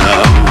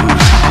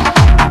without,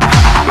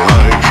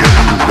 I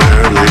can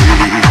barely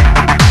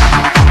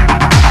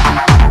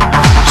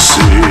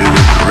see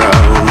the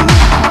ground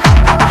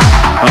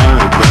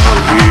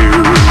above you.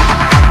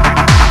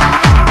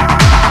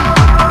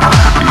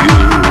 You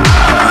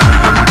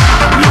hide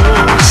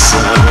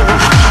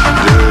yourself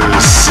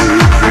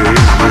deceiving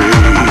me,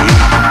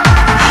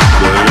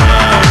 but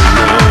I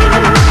know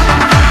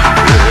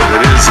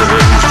it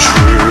isn't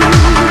true.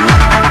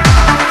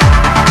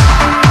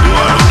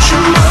 Why don't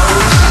you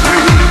love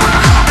me,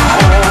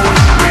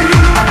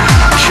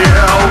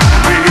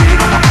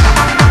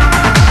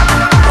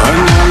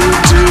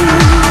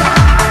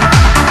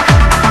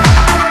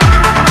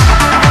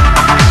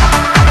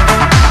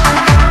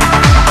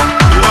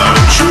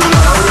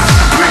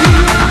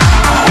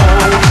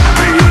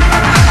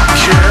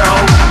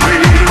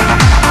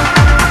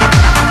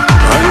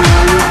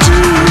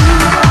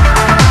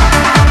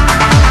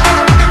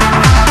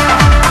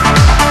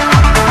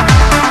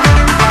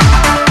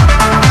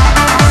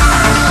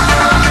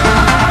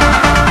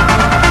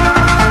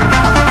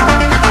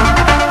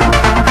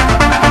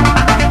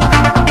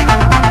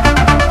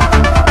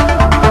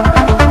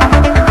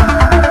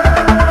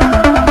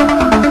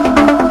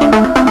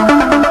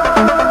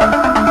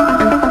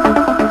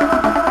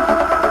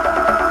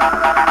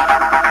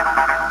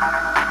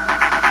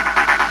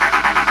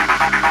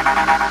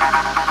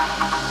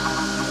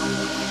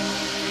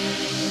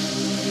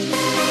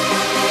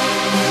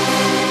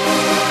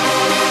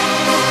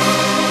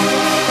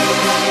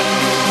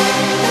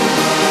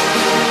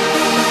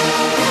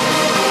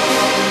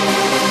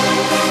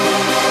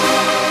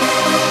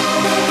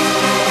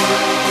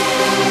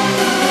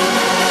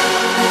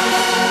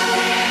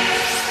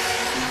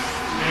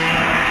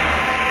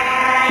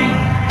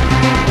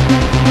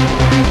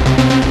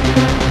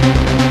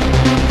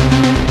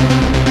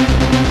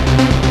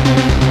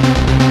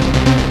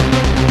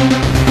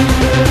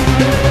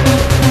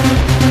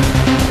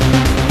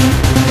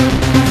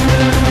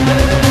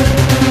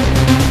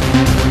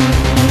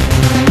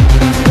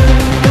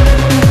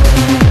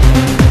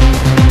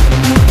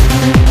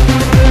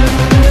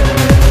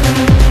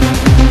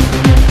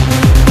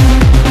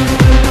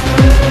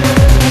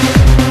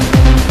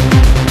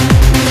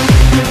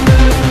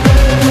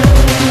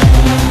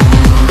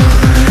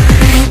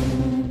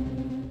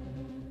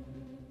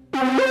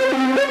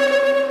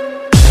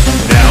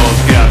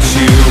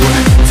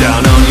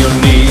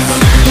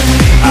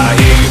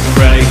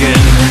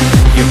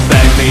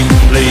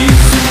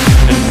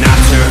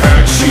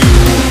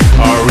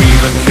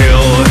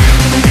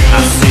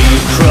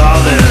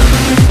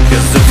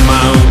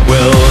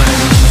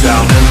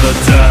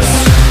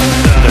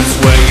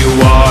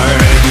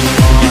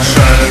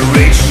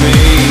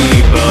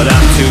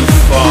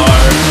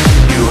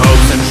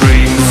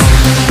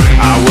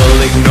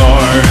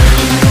 ignore,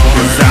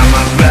 'cause I'm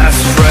my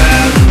best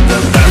friend,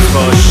 and that's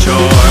for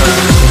sure.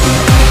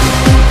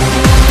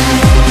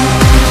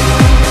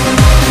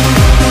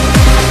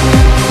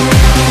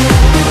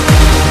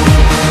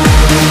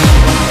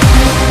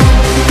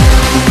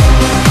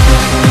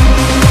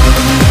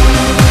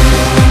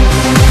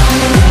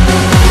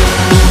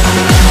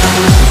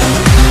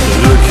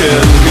 Look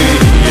at me,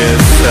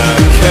 yes I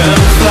can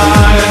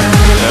fly.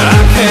 I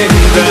came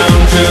down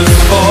just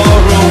for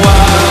a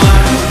while.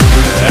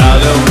 I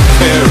don't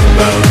care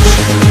about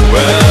you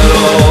at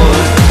all.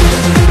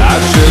 I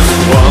just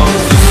want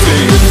to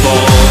see you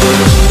fall.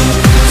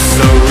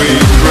 So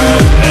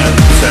regret and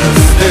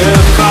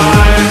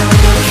testify,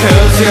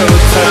 'cause your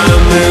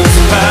time is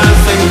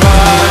passing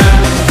by.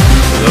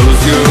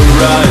 Close your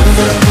eyes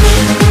and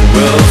you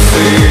will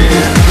see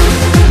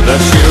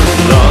that you've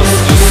lost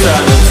your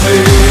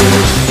sanity.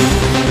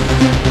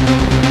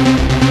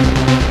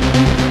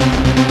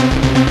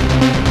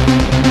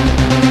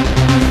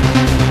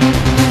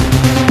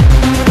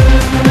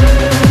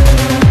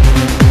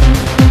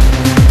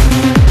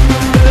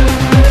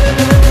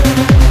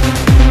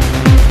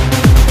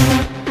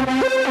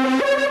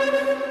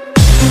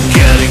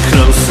 Getting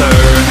closer,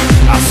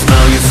 I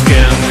smell your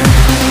skin.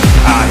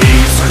 I hear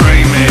you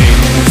screaming,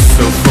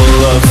 so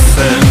full of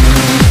sin.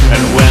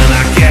 And when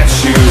I get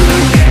you,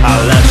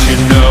 I'll let you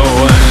know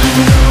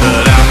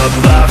that I'm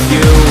above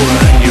you,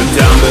 you're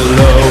down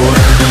below.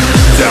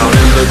 Down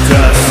in the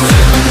dust,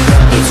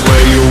 that's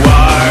where you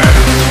are.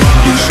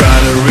 You try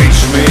to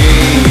reach me,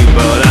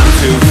 but I'm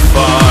too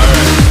far.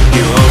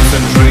 Your hopes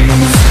and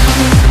dreams,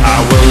 I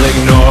will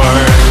ignore,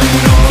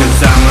 'cause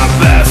I'm my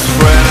best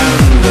friend,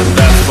 and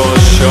that's for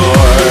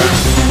sure.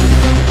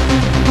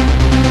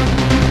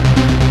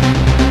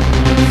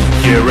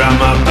 You're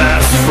my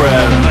best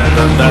friend,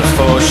 and that's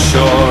for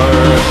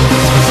sure.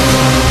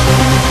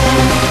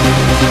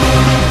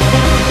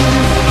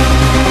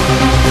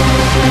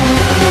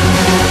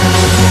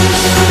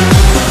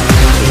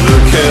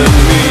 Look at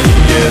me,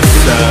 yes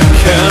I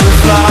can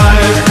fly.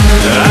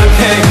 I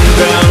came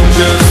down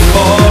just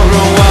for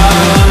a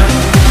while.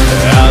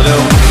 I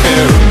don't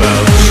care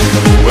about you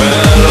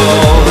at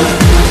all.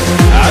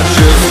 I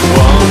just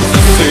want to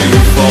see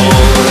you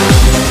fall.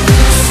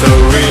 So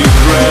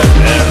regret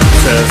and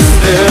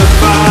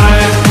testify,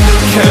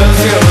 'cause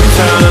your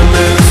time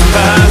is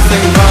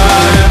passing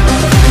by.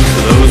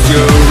 Close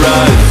your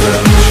eyes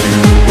and you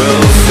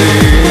will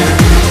see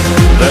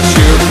that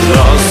you've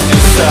lost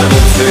your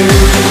sanity.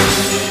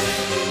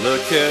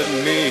 Look at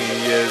me,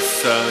 yes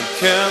I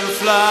can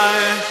fly.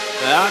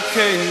 I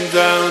came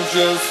down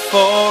just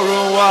for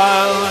a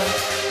while.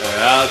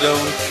 I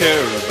don't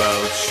care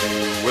about you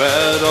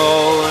at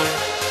all.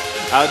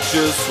 I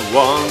just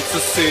want to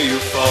see you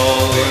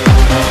fall.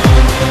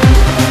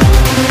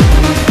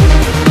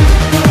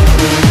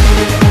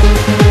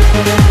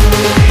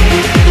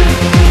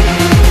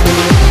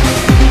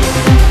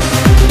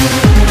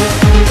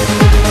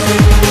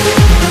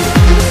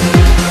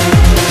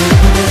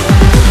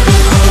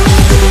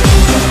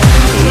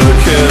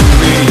 Look at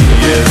me,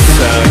 yes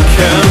I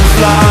can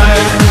fly.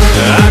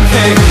 I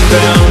came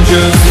down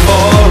just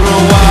for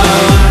a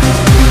while.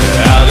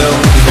 I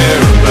don't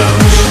care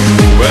about you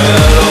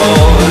at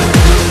all.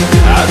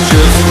 I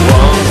just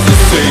want to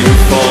see you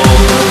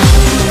fall.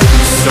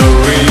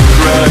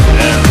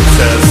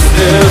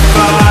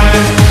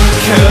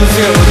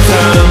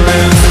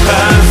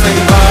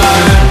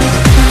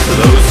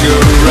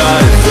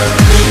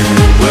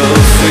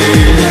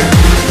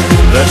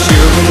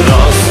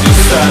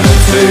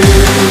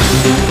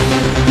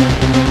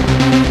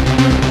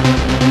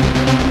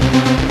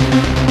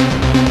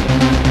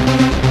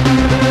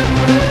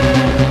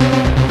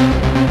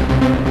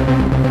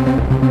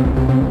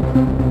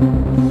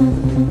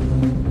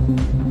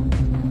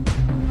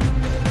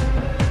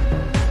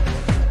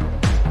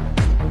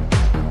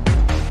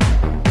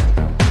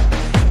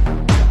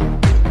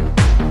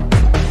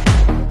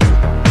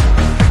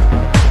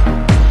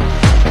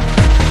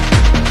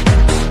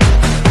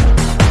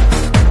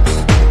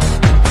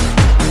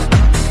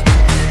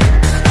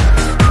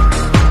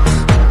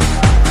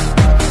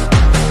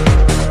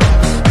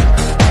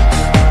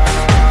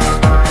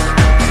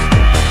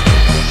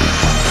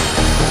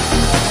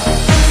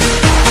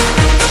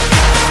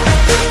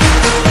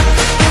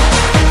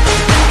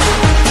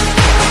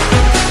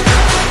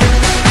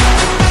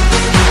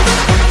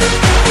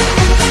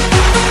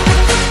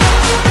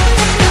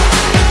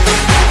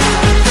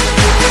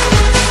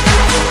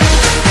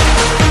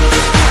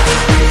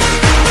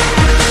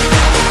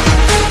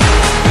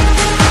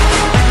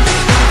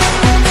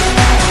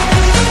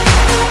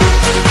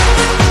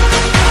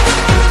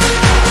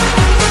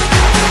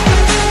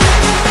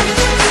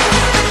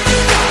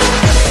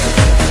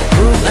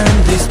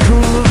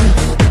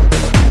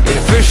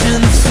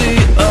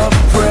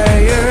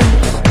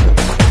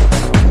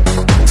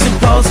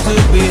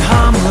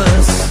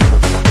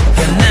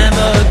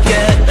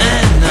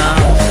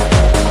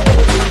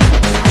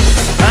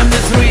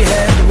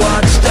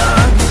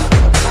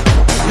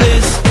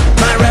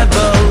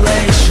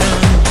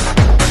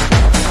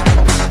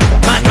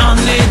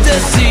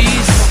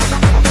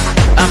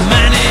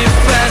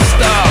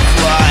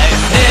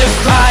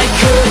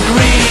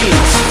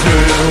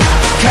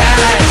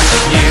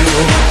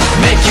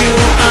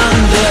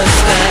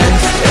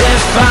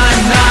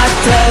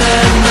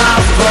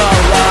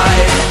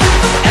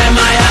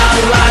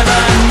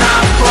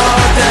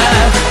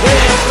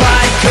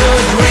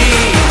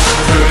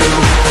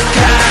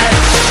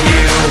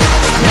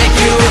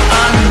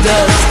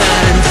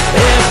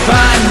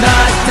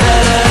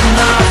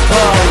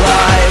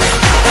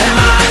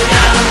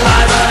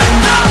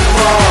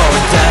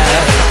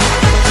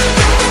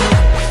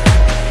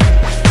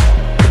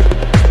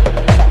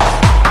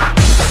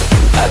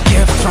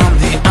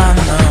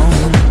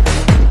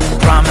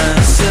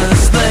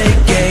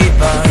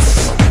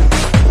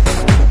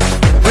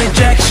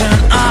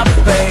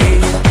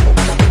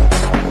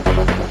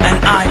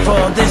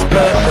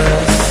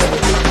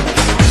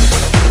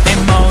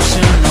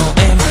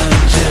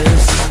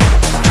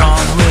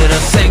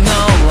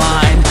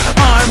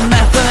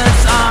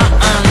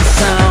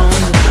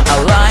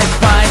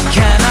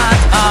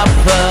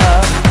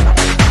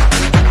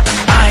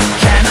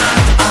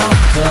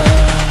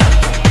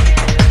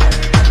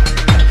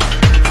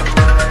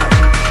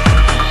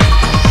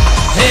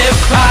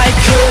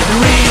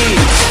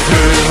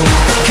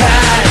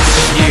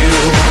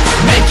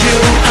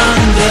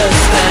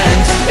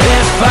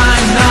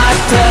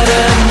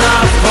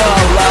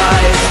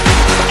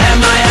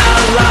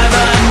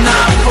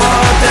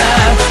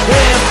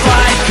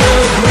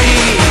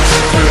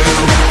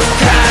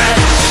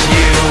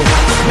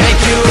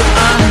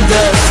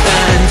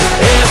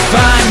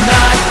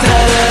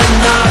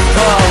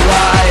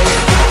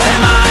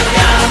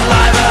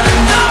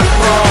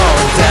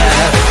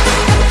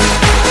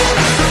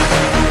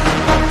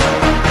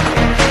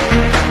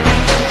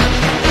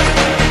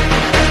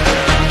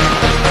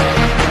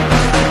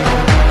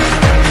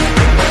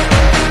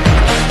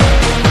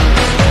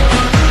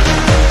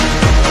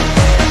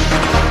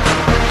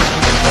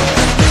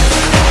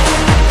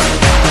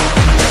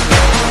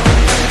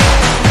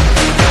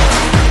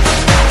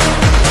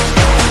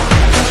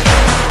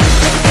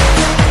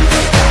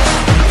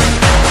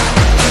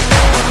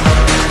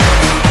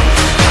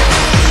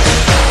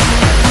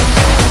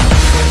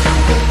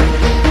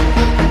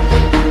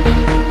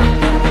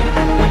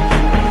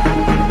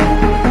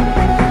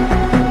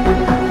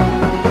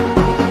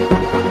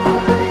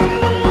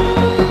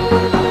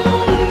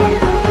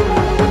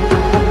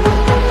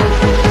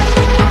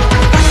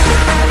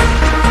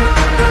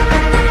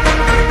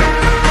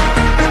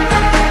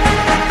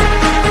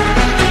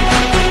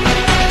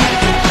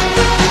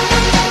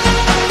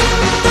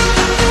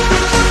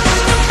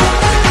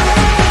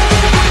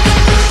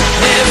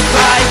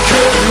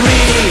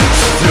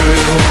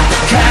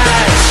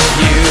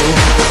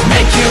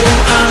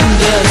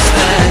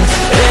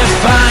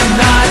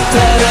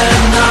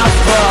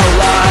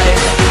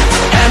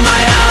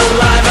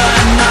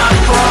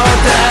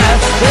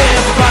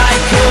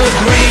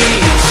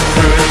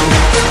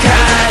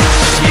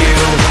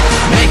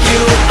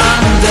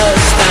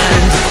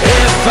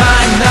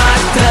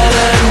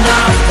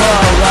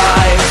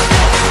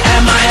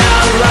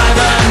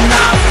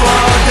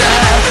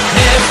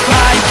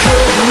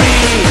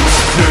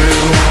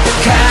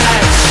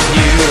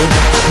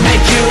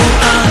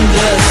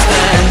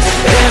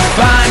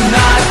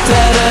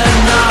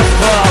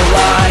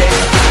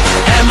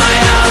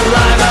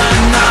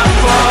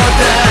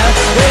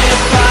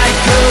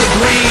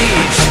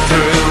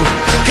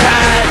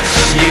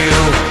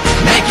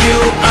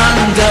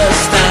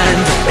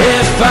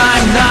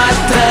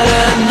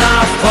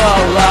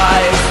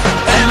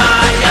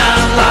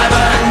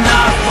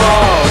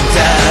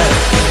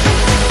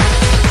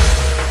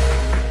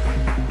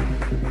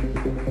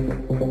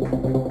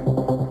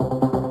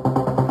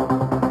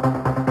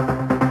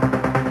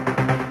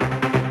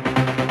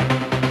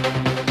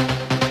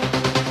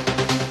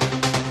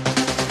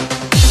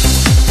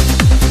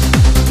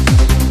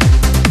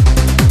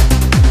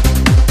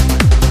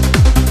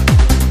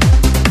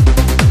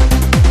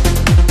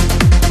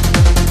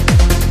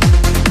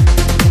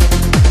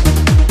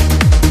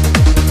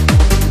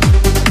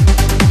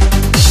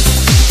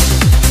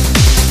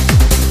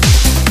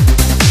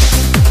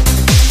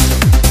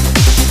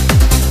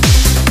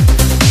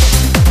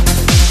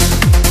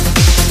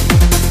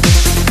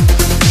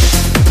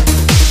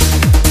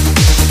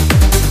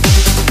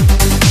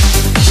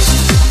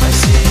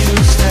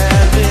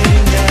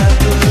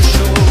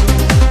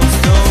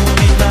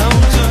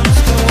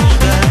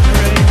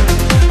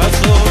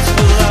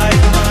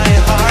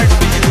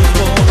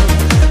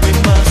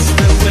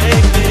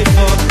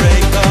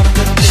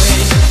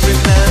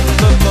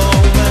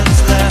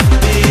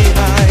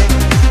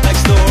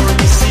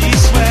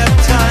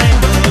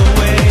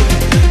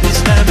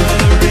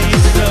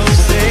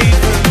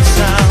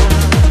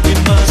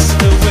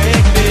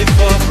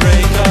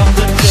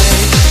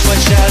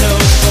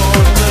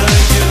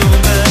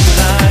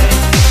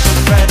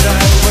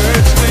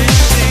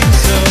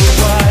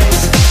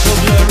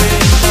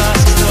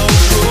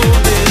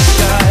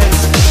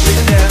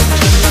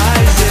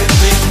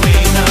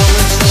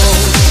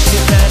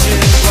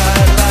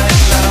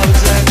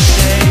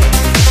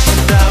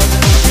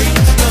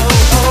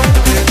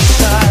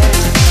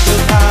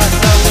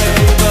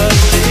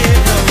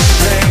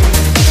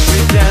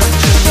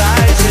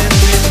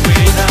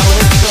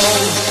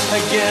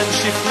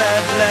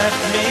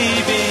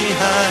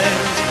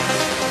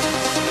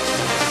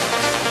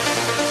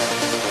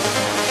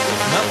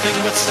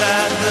 but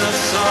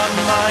sadness on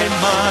my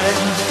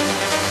mind.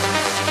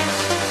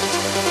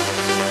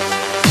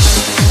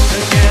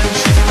 Again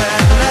she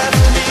fled,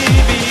 left me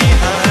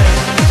behind,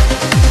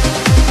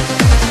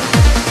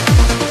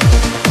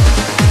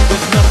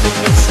 with nothing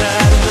but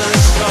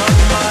sadness on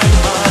my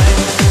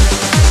mind.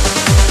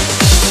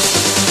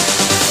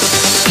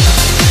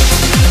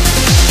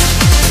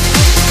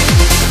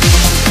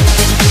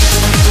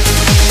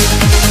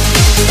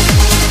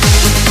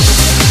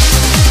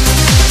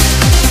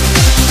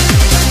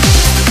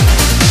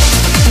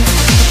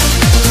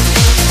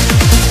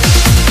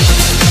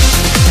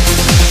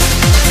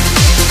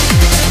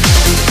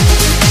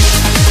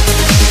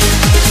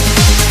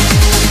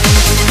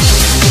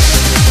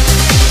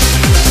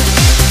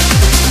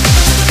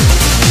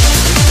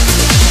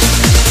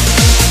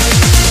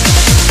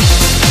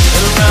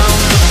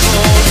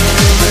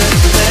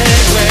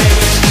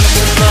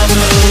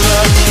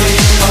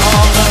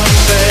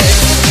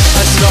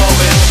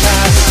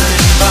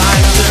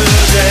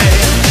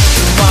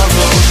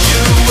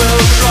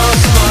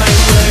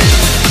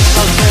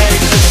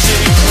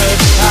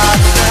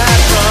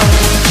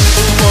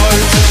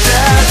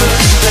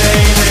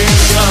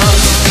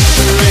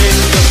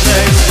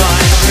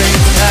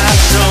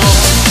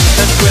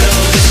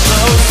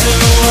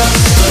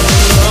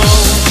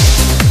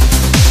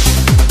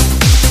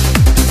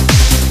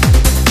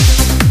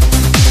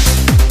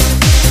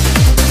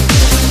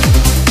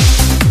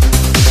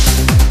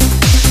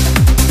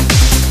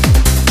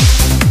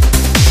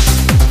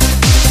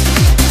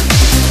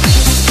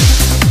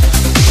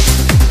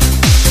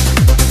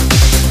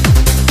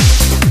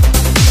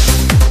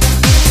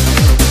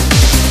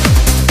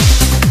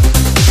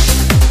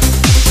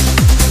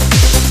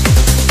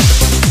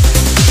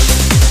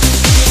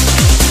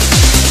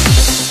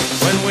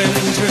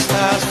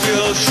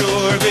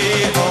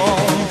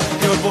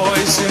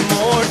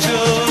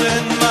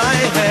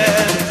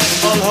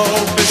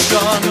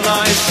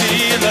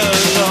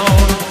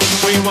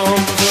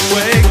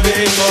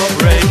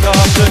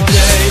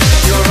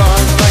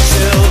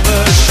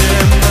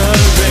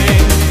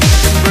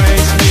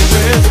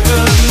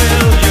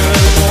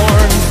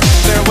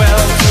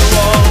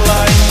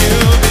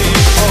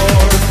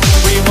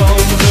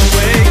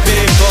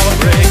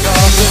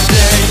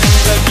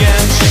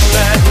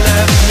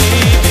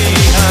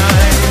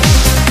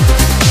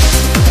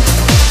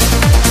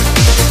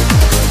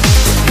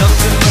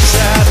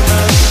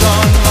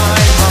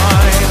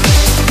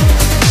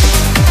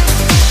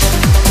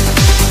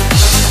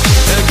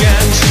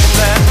 Again she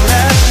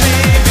left me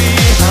behind.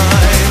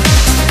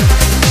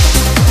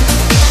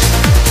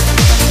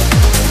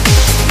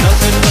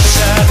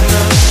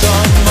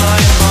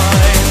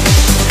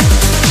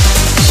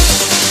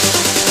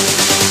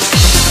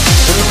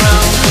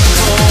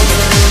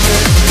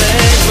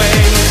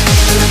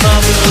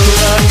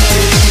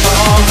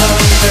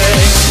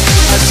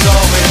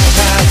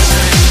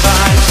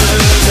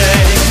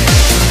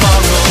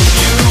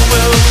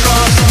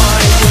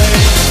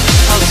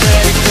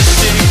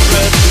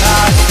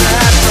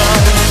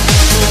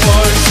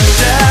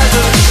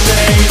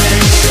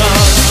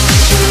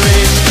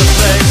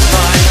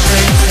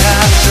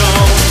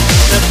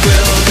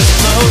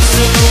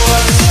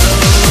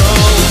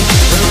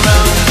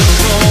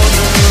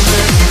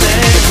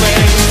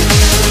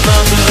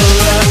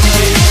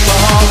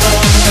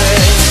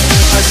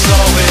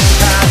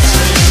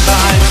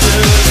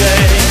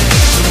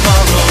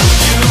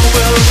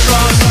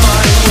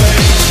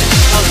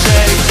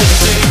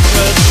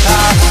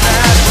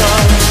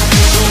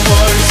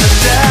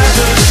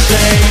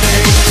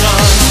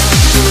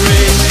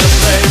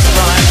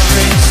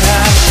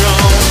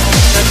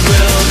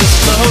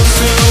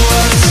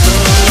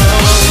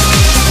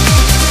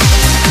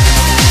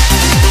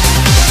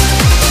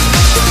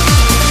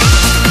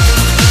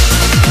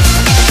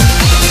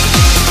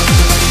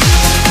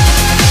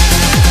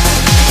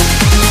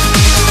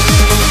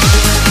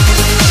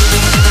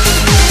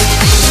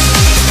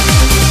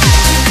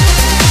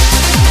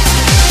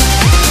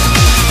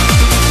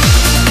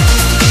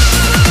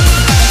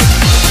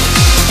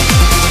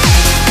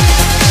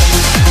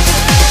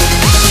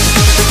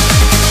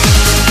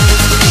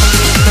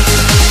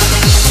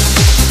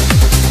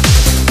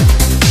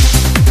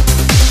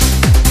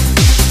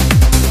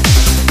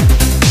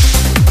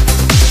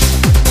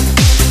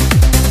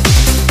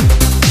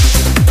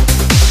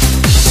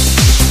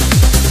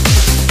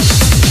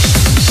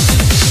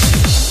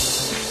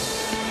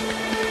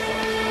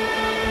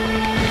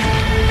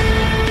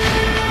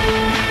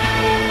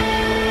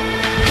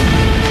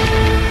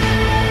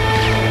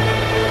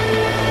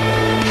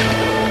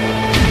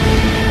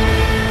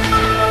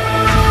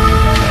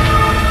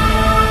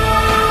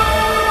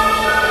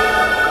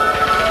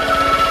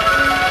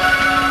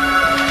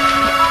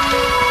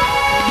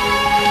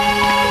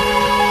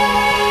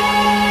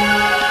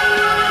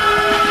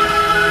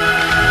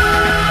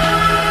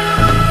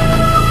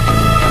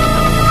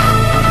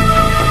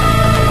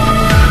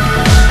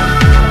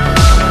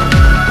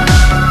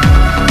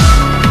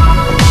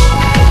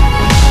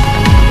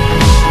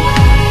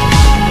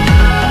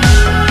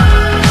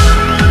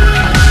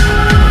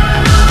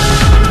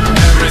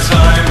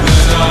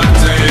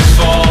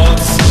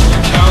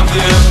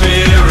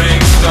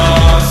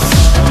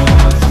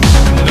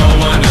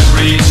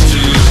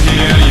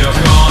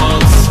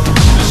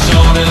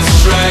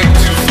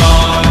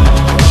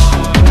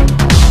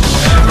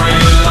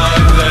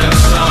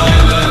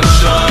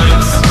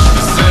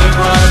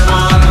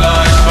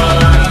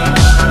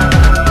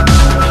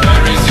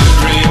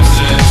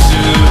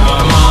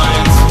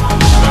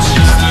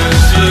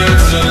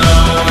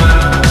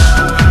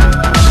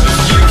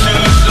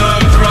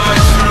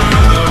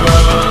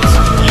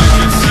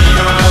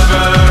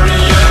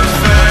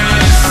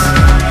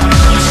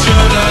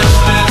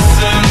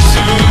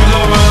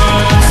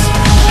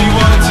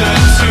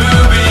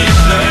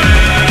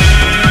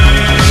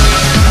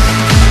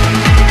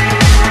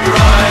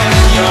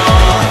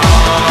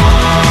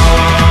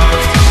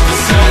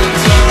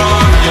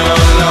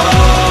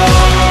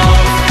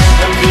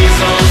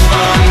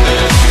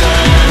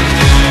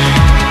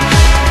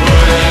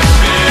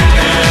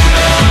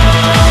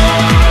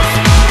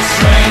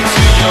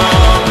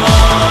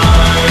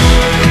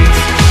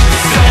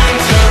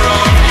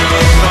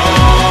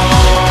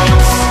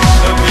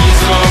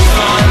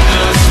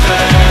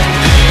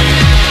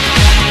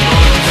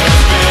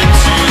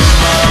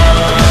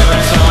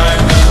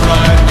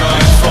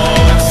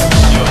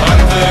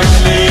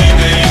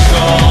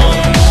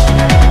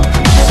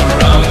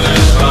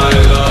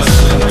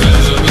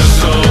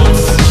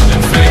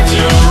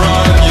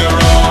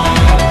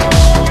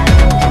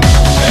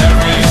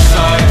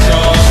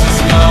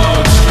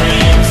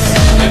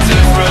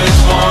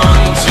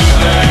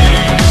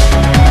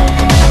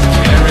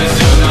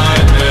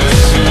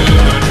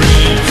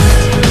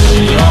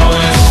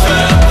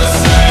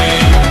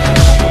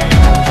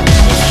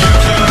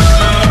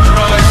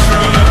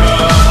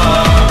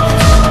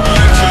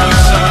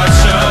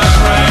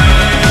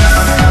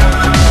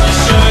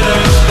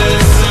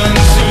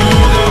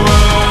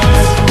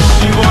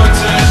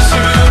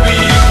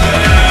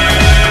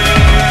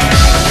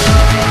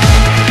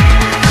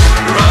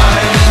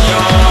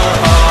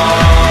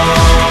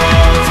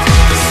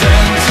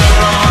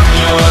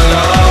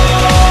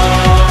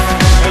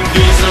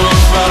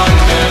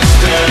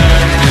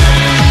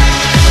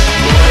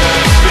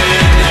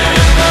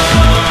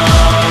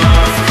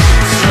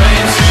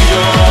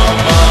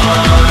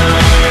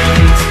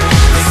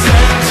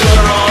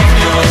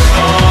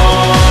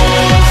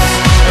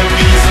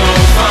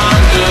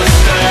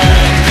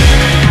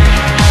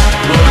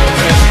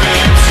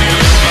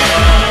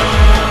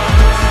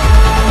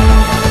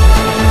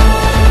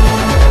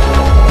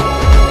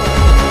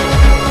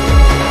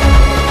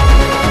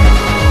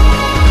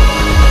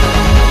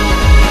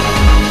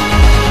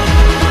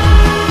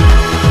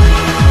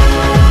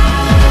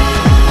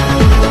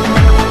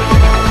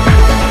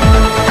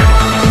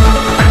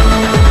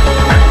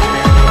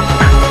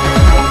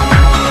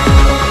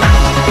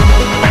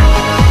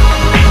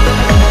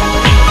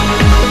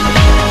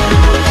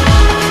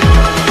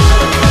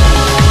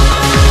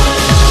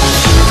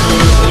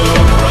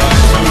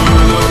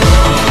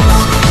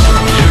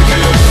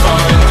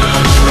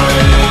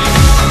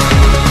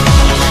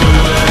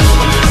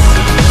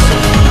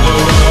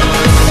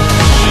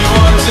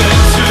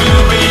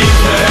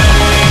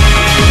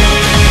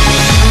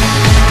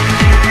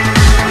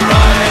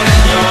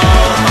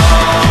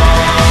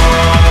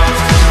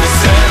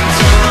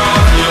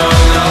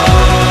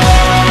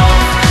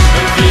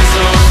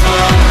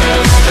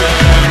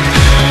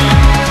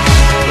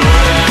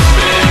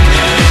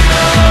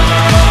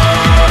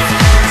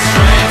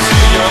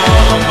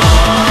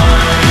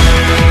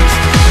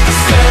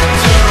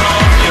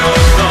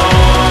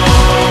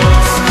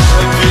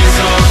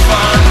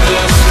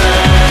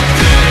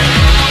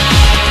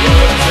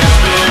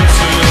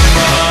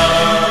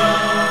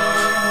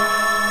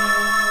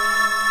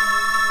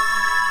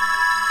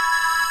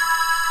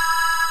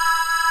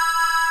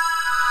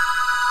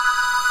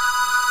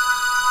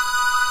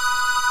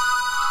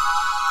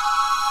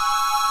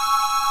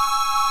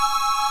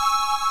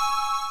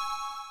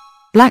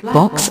 Black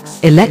Box,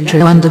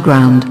 Electro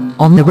Underground,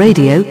 on the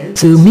radio,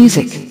 Zoo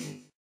Music.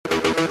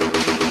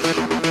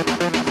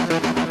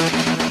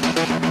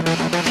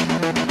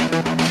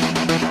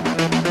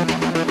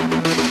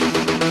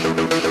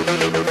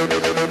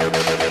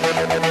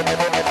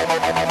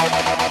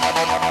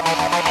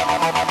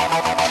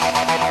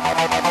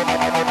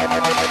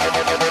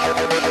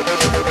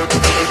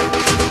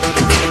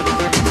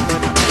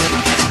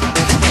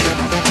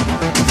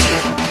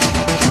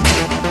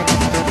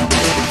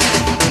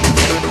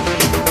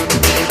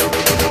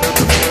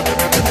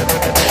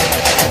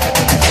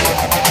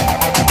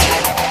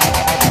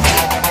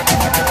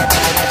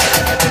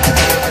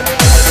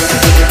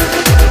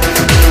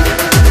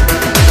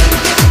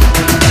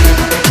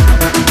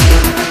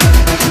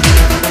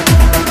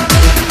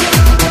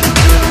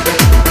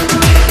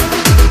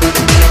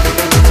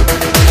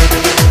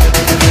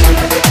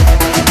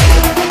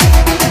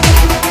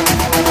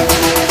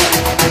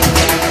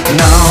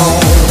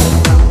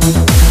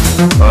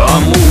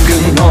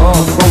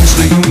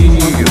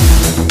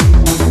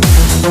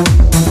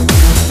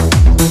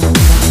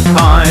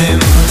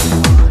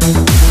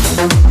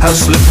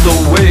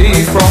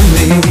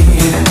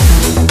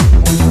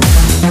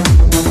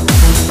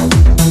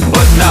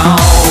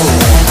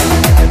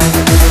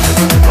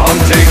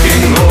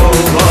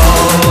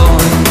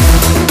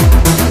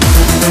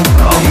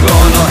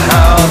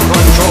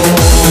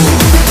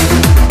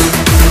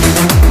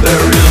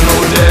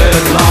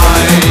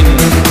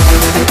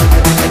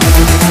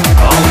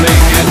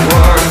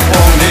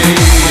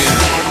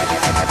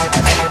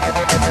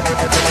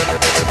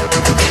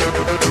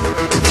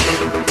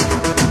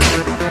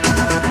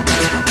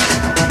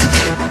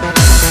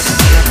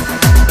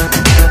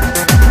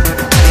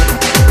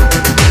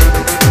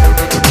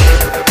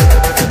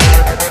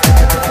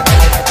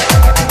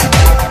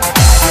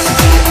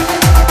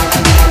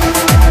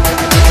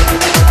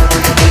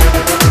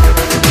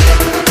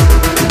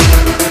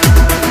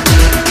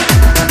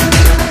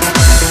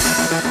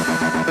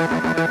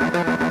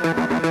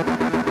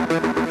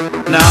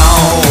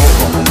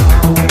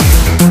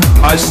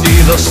 I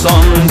see the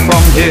sun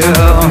from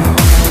here.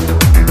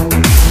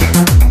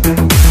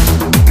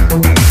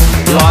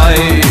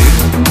 Life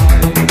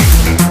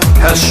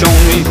has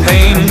shown me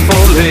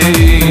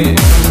painfully,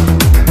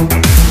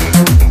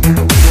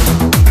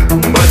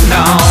 but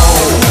now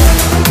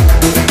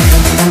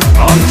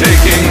I'm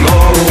taking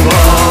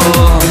over.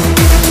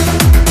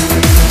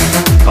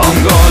 I'm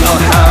gonna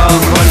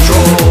have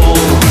control.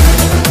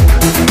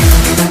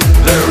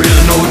 There is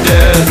no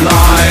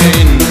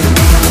deadline.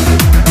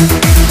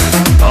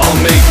 I'll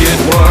make it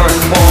work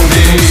for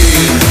me.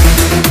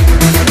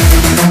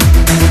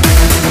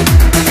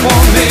 For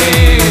me.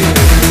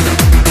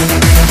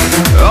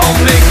 I'll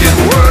make it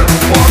work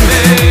for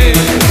me.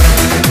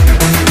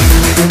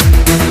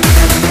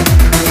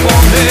 For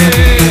me.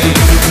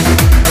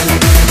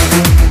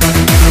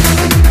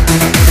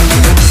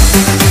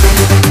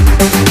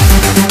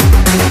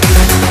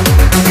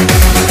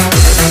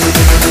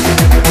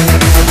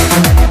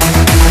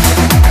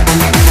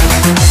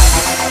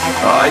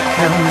 I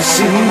can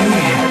see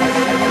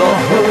the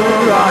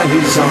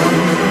horizon.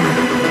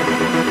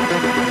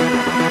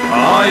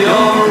 I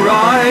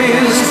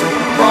arise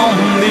from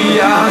the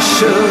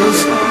ashes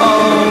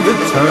of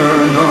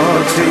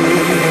eternity,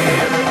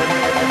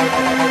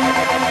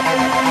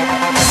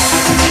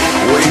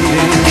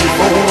 waiting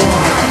for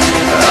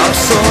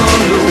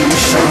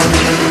absolution.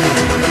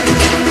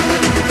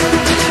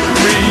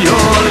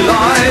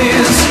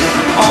 Realize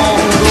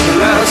all the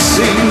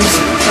blessings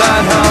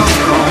that have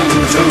come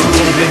to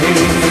me.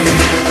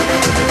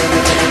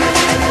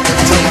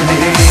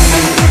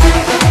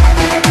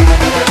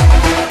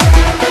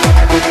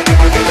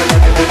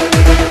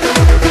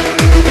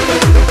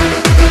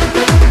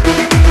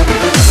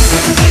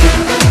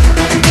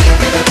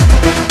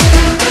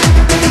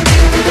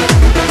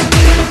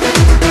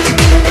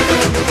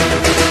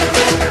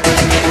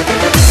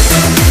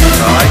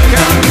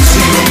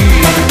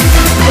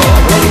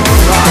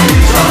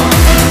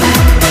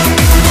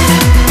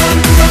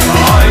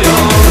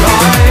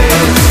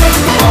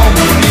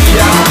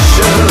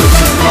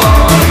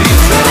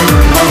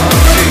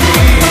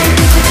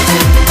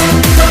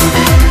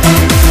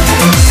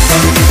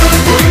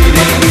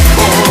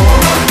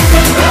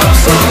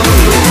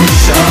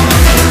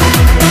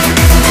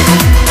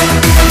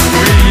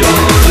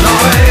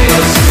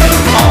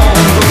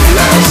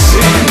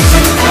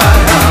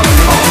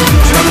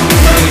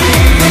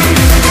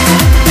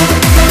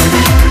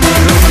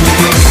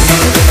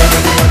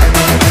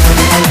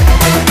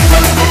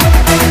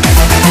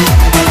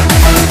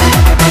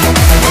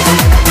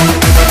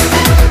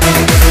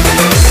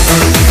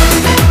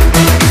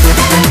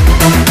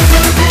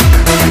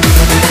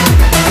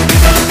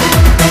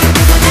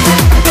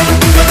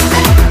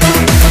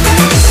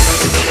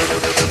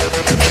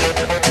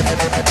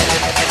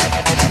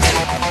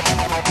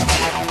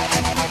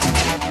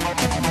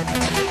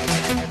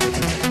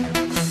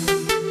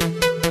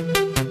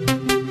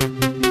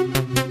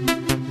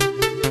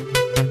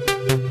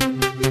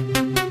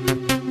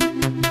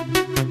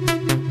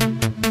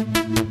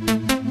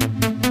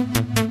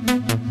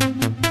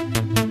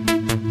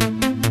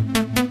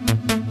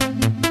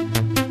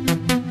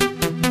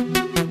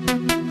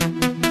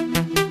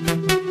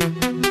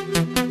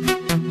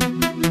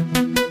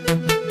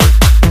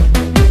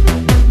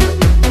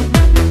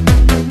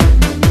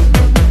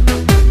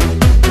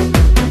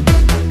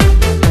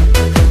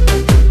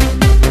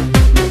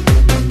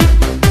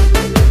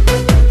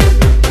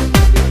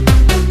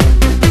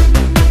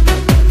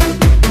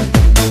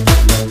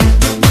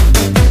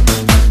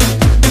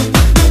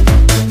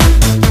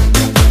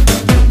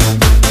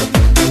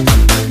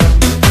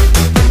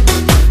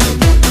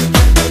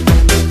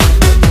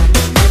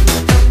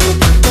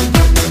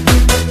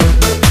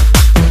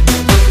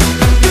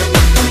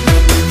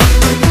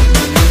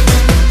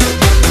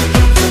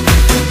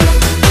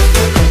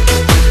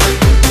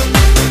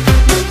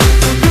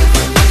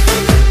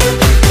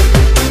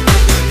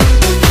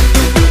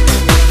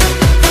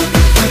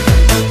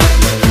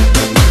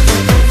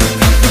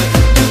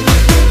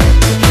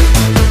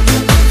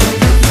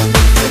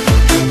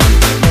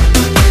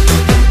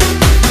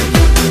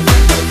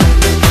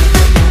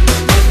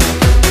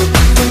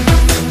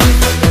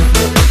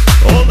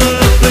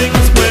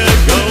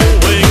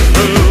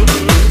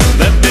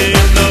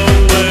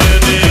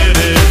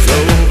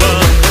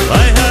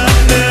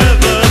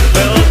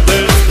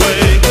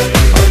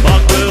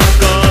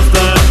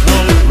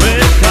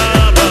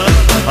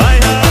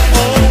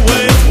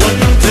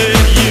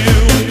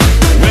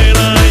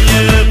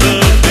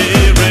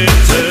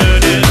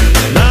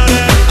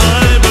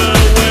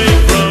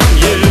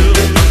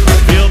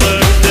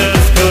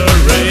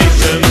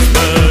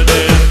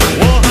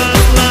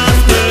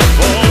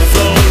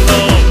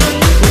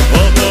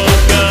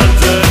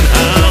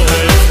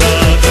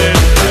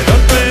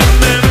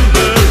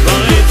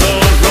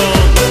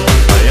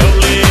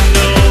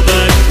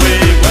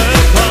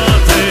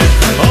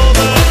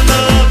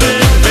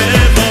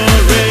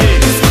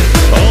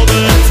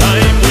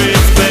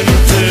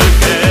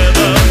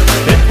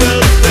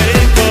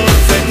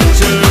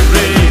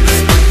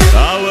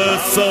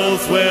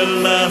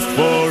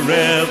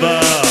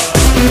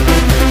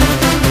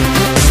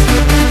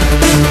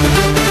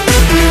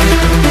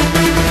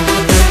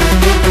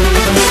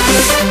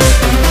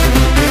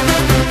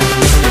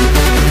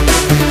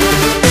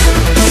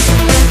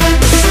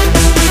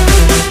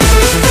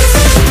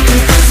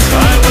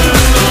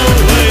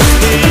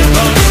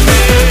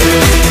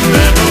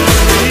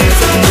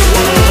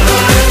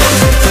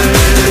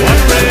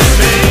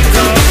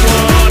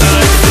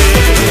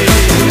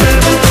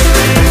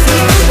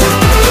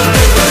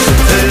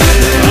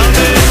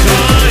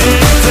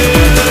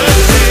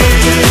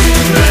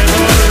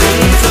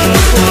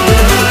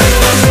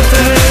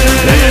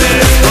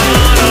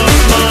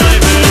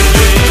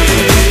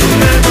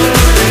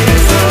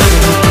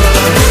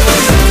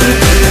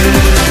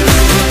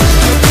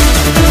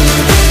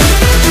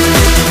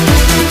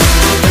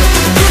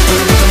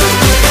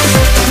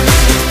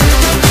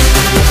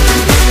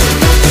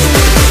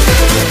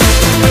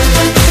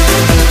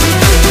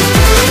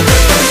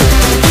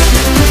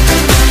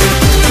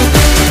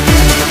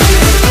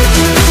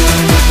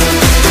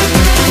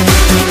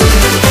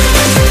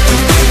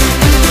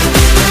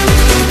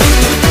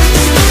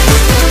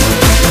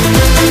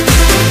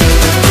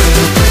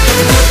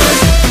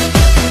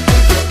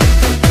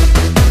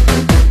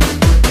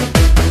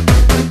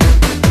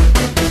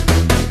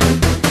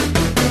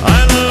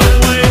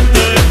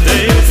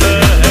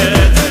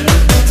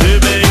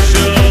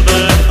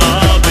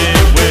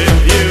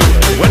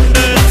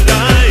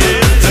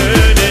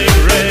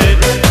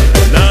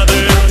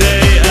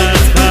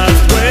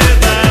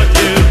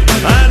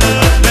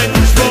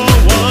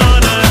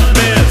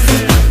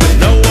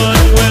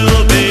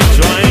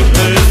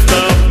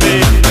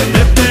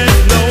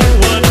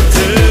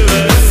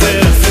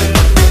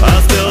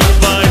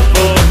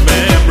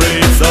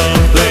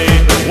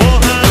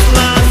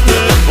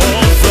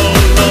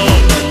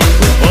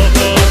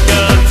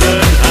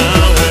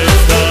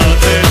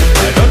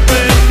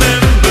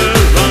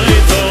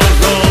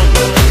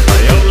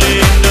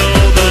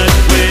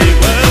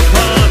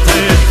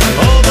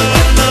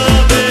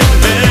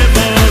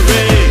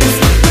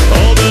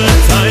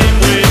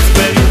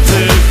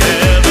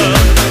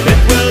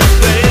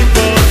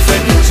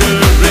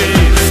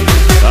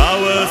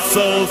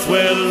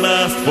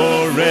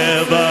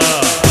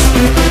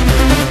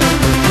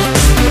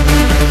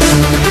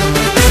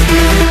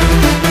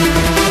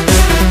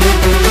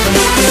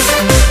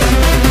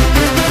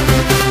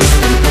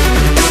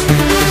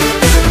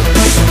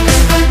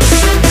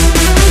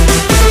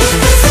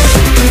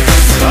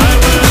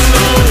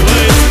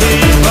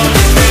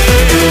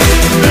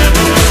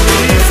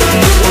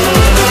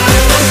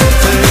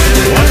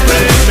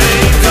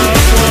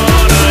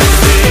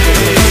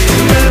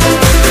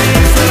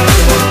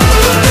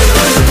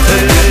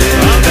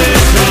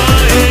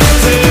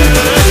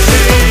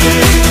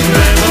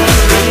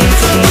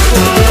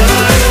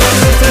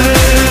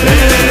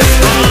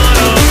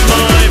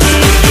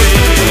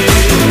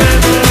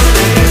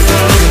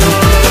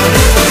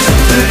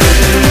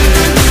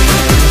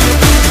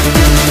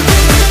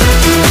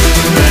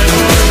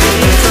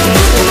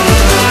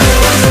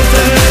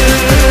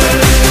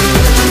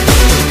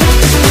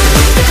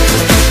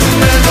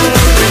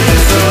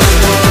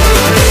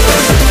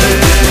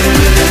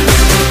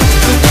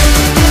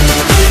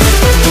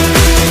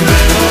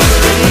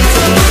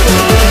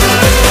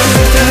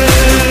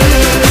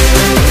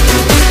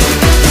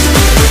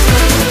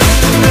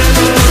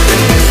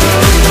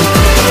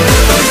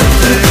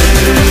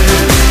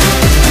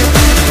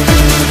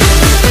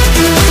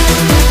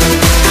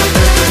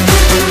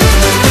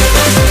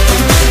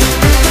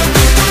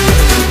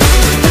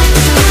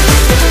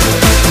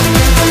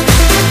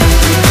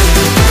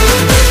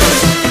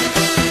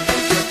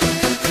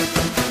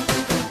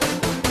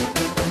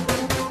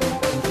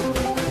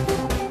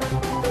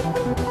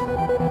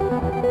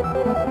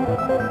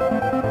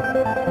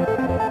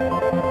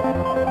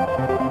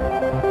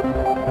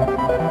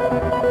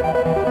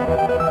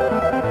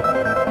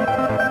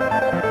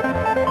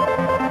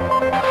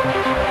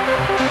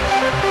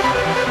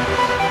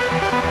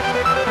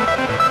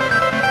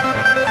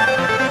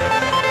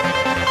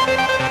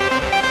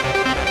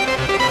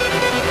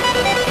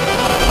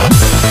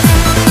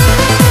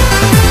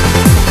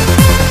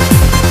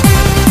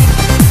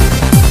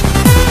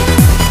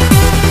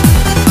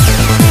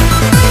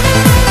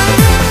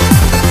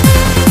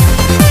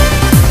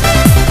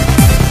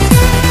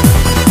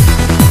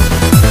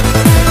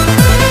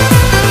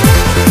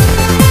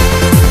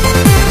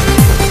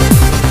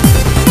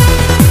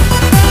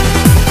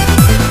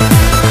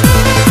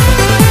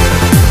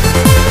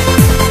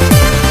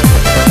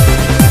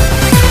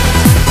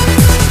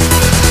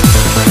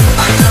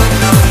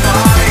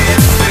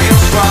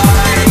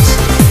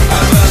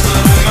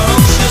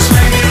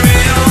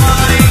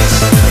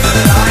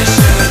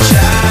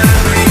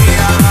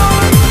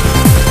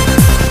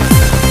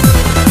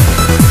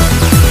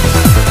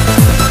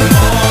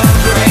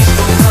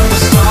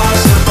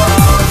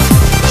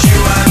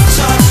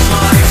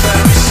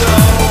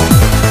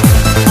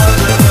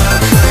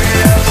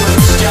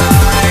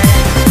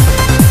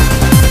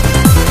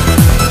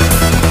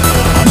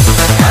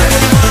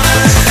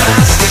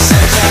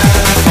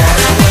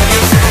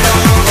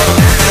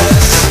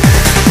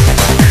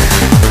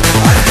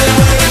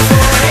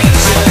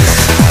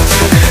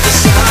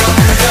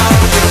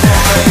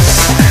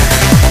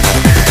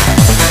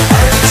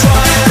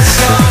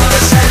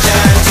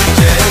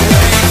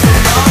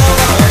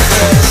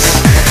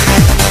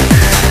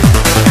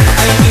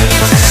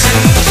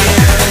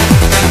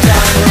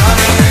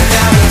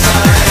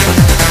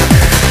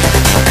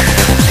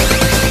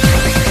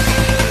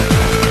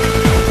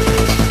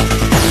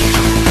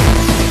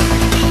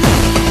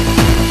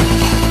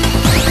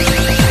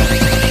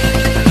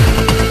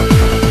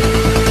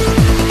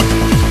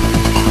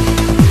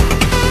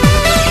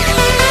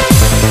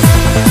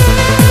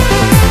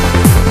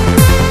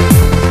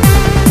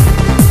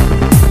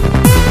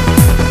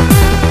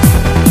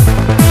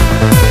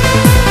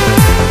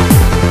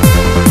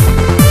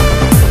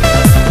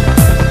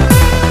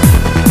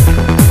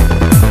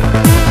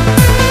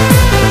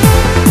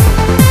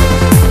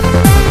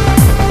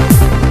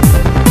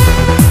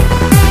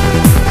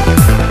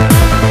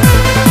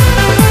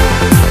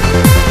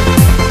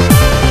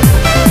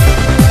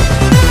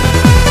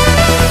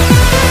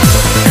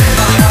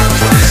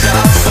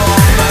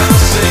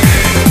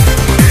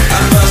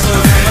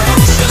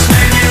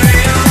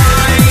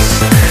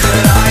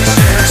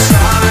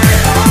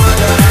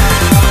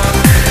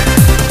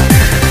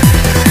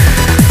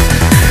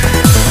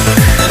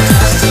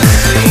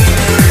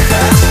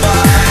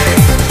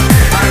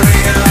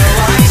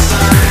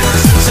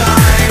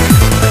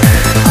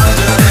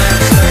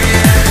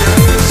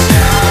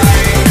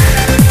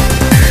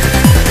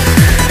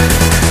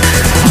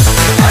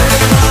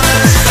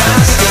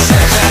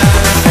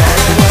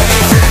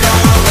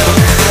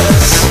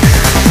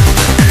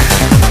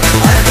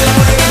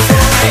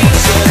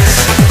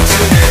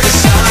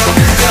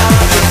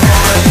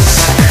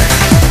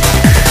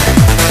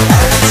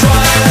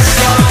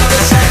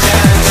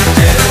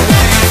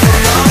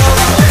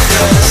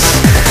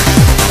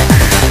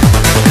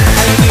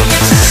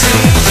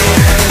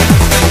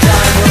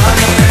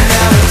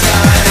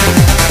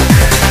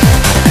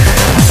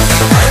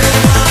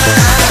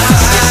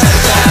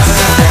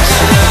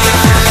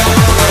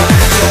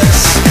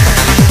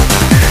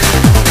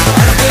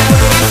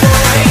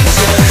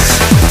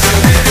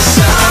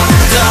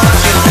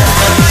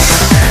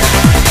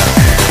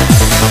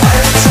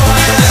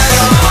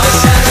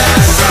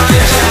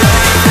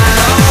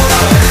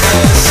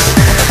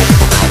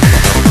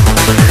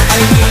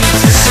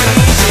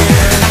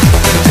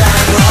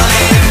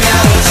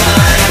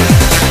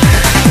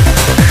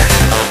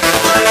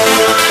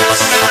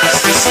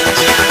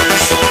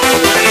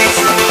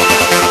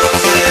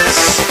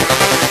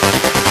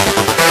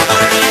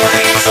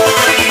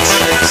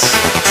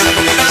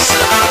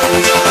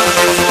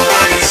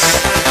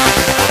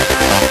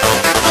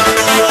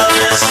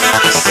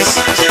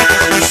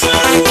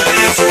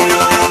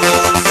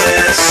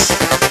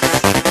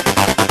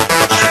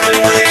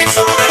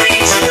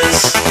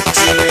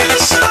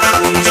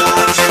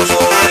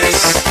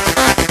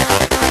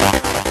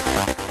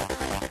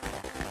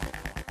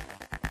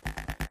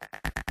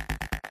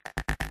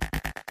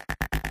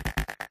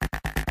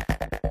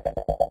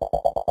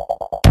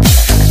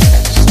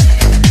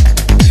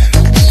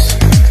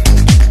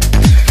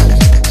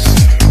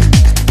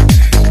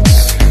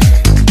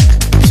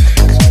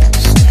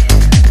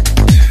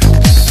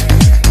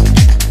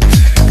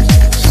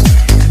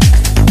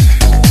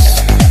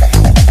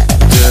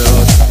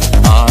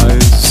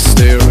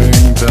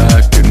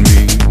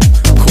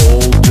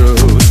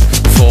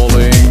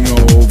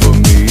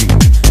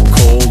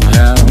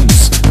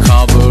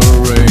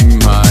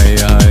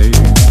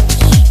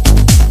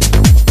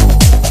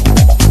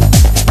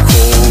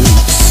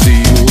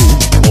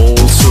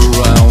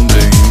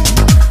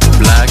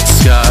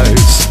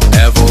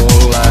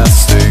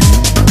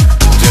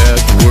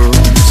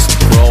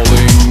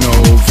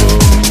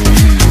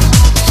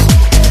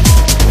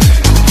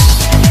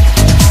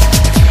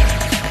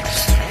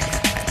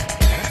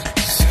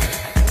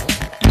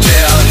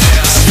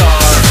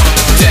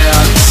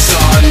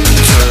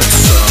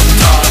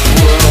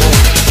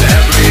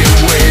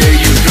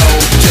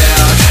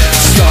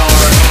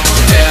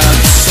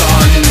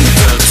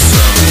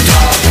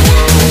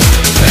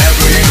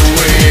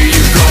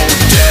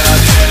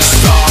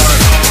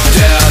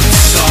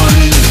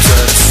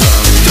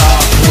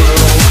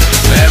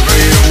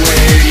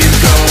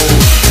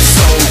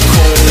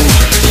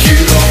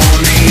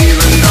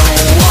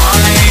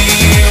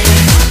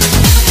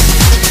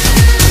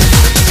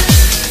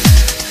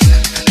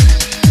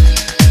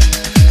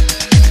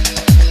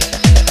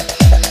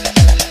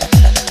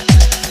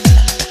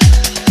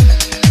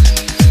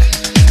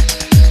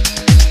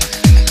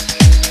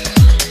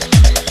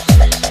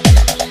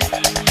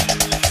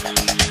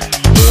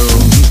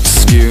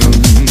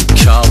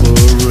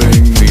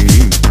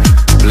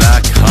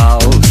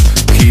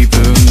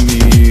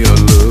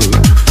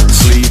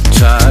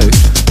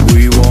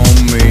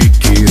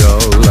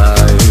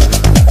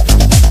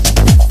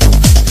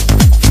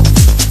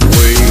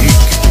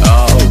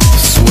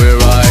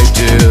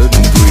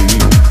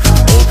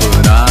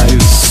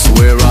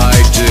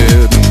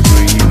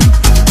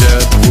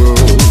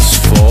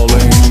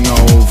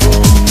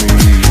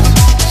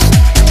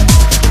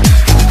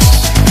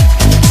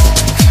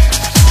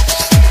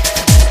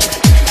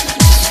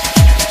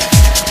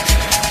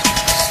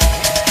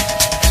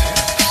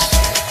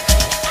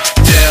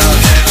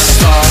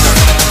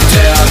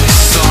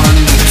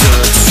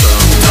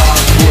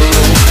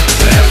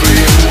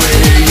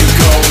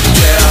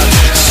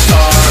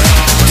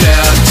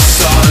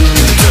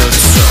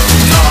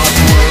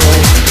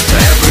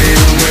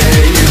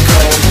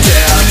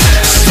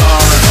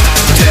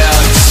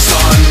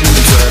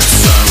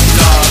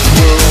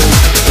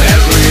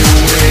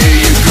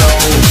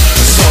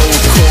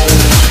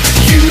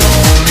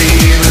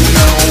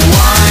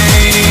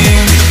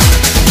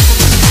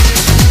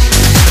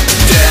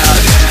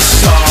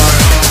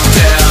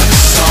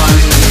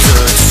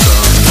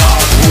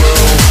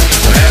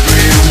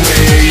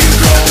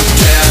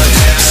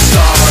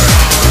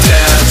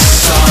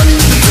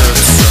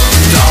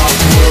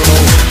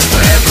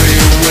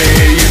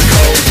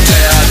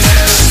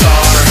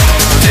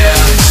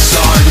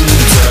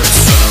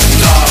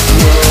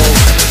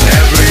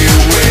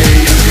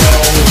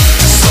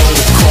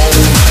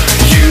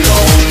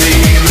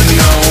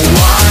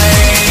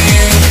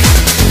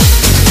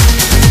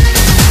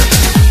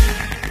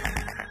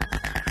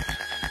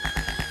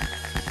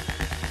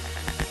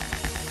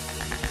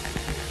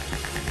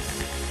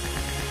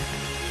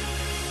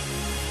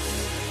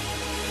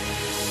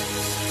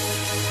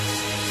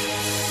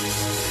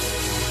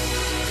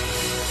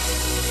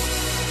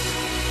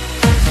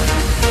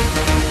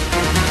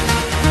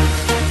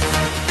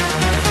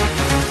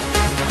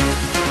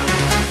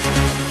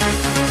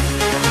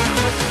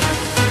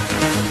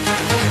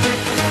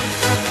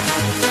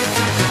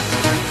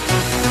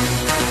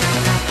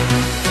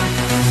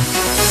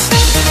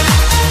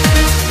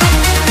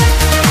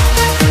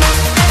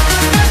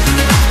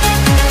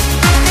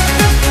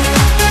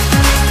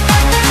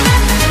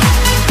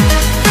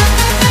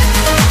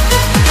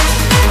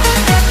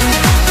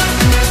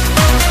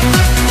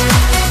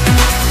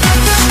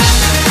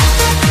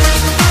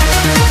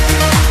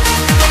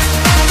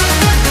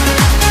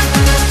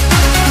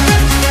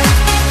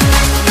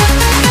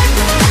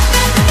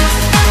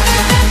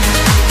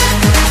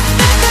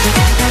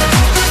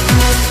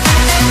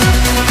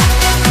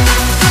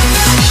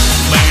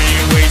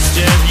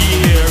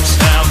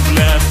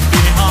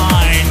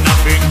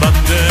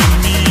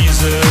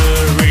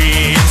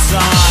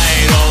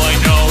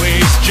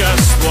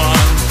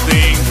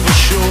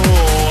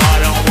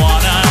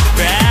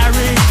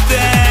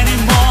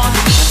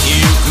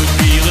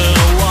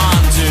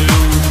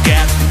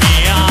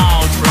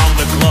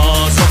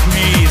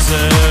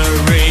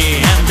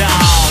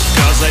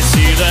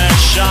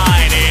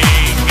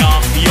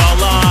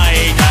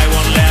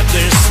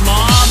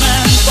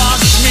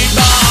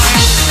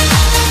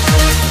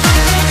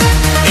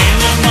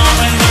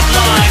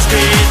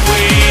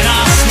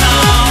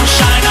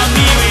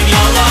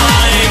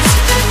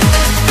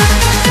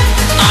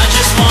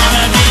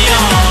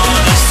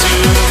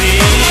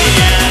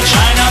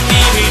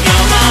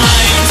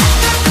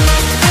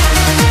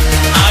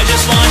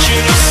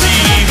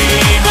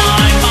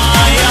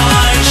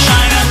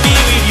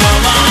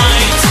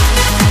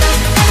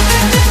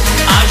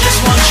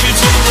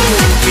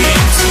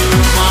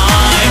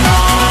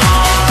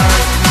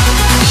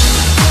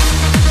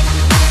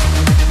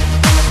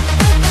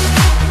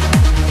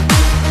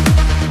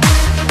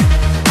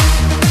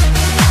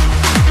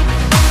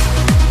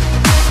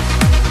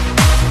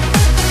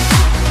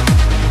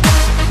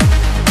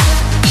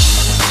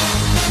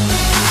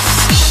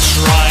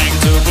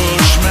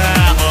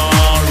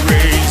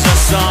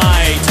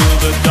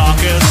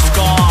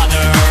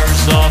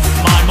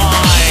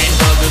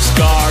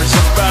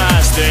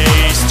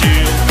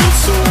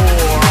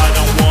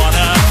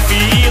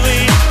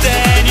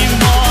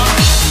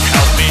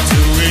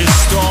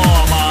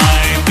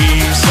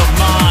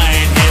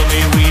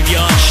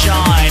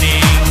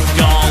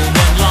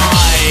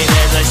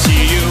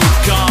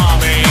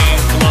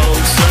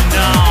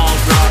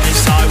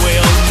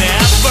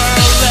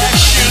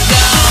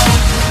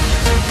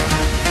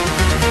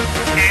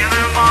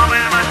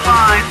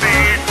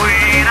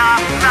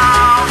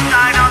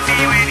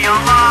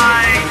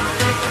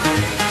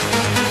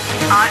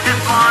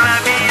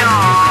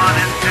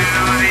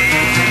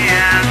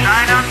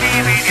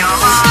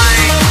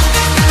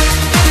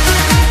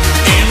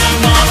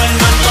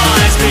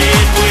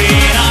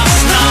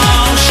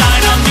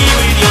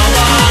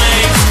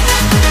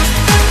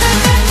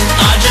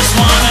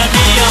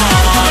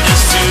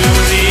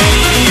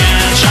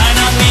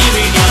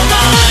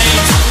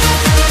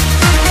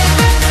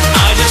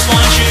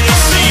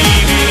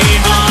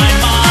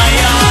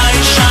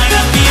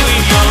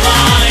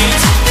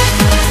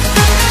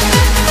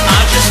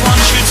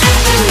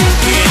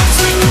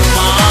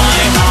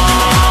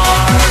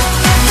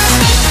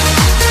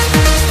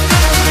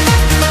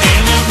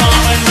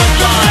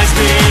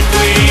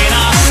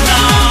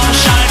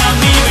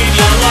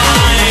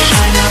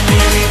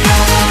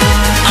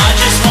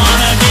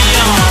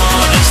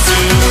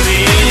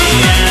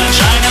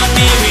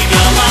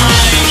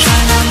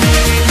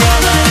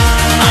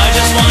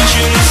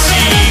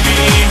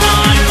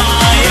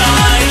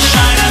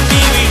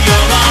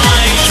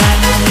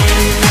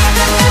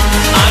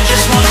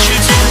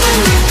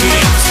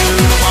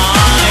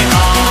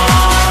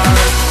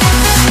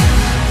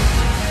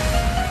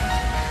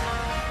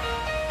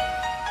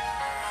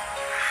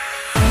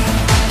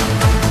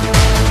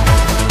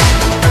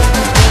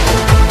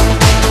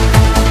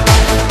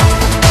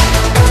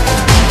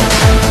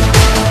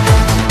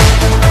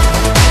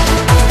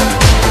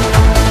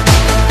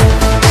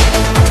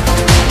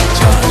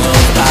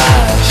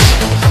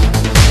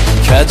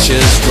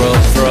 Catches drop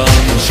from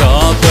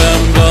sharp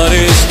and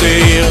bloody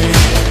steel.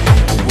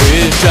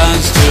 We've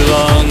danced too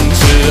long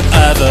to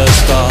ever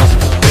stop.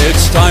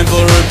 It's time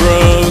for a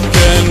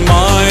broken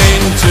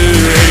mind to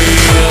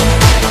heal.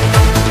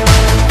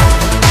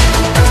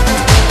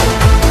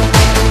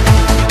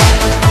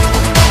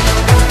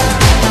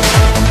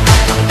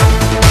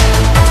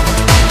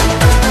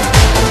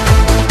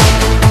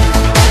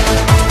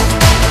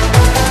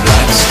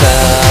 Black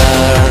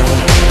star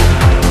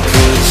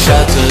could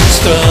shatter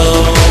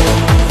stone.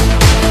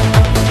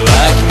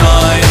 Black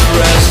night,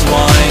 rest,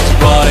 white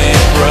body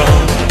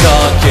throne.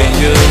 Dark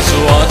angels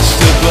watch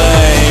the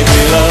play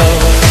below.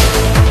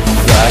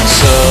 Black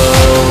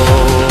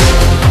soul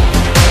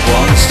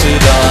wants to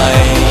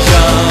die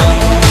young.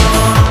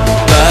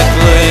 Black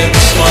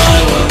lips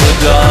smile when the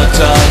dark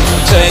tongue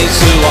takes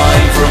the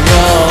wine from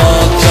your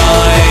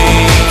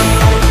time.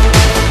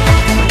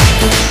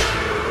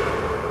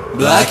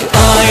 Black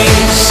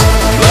eyes,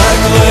 black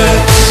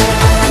lips,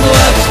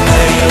 black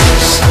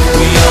nails.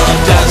 We are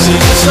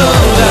dancing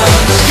slow down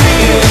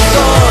streets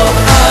of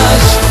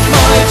ash.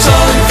 My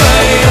tongue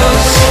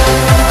fails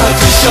at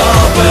the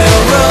sharp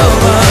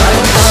aroma. Black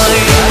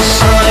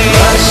lips,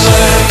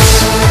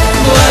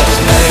 black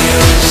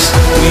nails.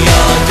 We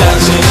are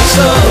dancing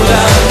slow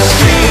down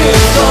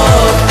streets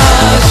of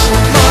ash.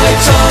 My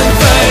tongue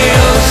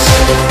fails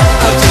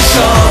at the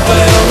sharp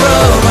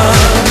aroma.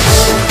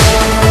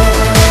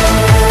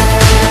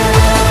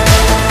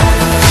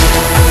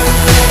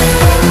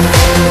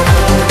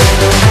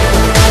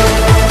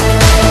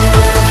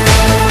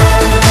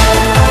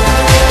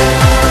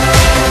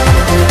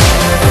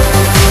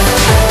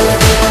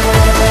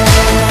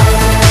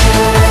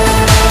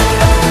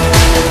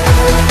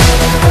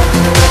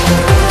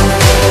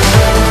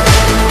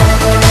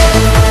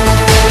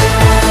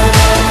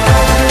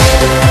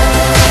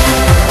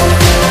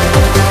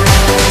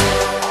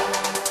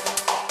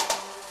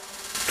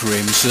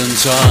 Crimson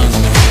tongue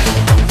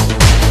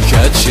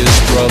catches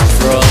drop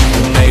from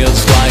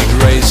nails like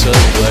razor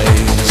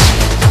blades.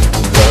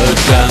 The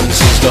dance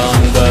is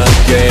done, the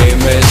game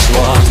is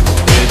won.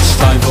 It's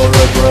time for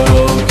a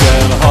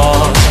broken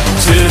heart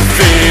to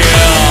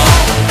feel.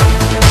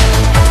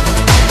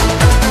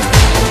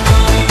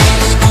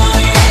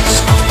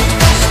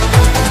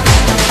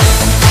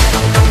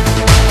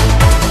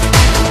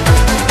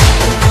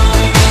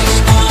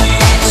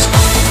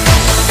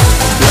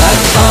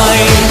 Black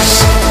eyes,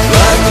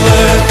 black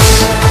lips,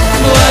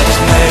 black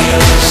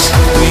nails.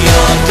 We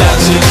are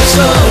dancing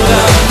slow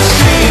down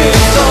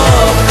streets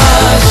of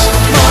ash.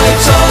 My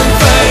tongue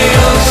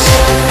fails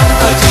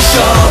at the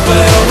sharp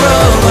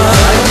aroma.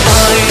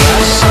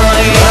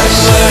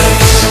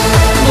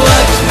 Black lips,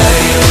 black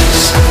nails.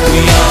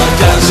 We are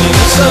dancing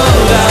slow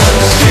down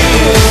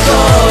streets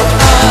of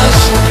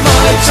ash.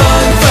 My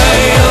tongue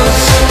fails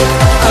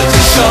at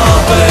the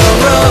sharp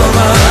aroma.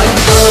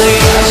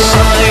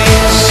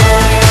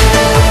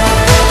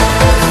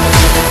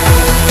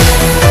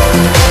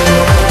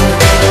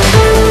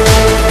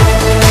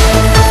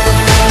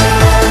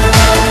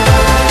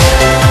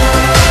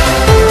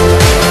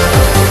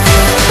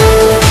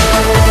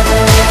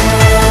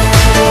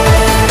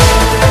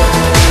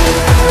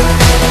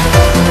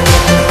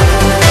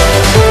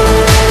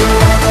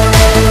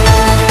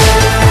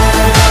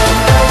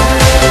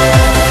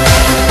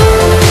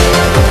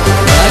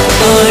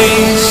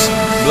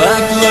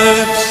 Black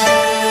lips,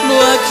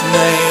 black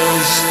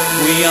nails.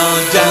 We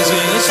are dancing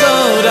in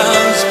slow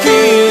dance,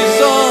 keys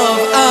of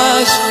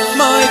ash.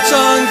 My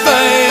tongue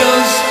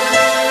fails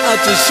at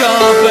the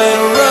sharp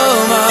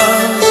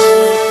aromas.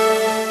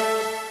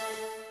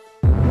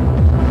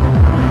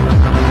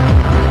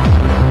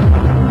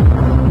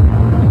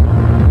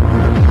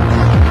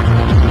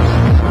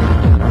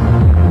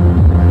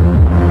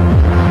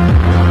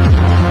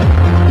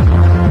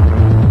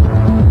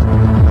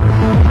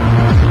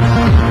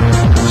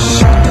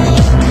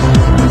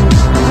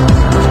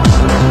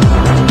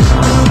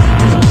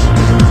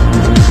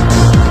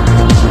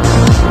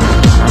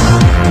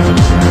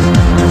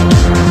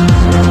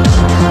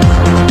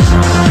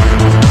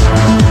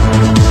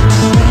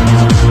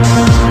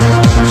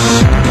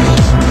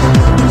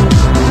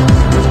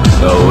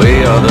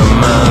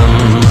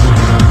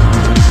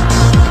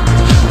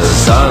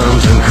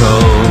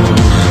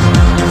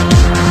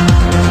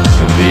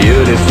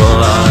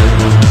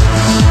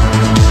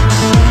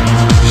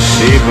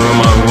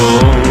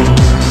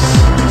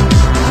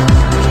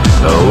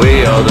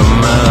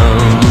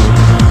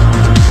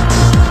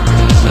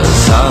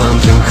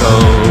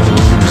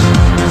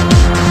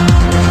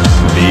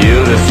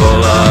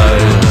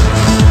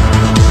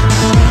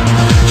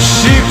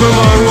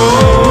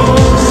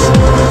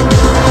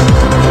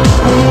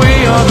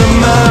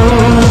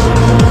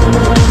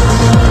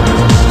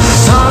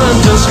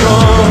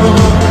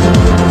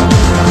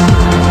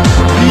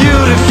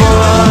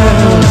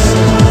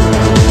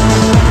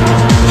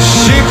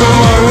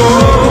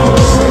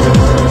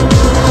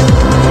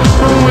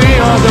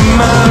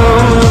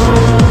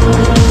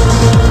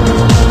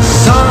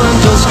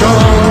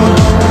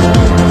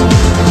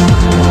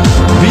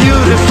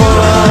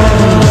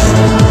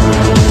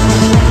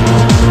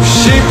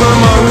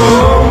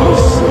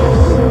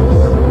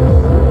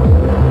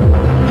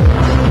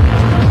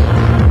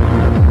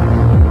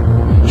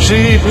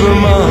 sheep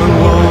among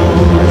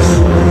wolves.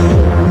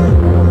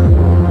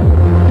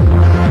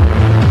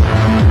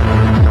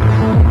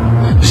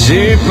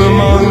 Sheep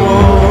among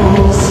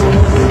wolves.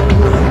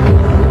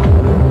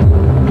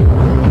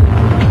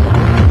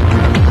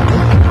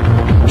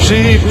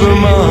 Sheep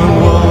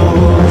among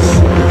wolves.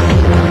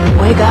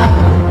 Wake up.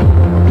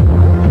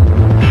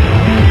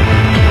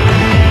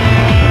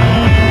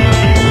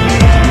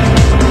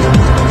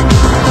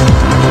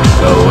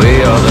 We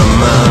are the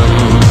men,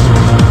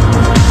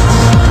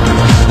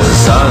 the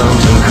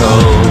silent and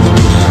cold,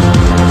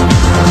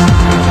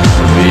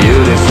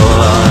 beautiful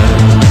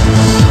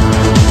eyes.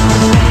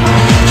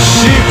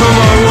 Sheep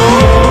among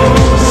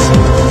wolves.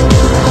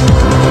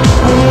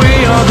 We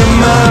are the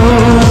men,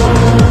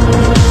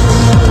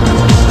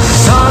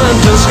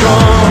 silent and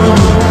strong,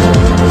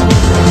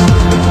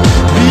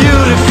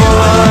 beautiful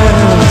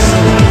eyes.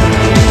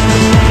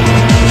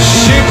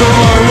 Sheep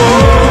among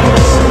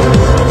wolves.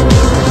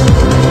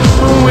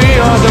 We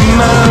are the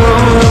men,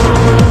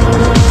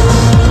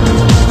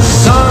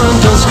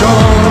 silent and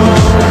strong,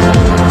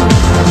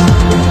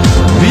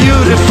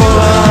 beautiful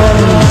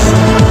eyes.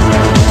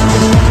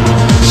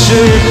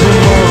 Shape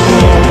among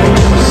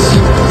wolves.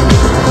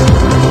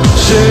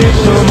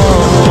 Shape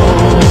among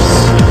wolves.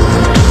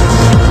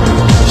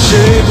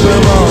 Shape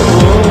among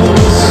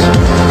wolves.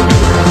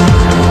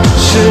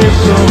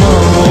 Shape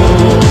among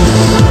wolves.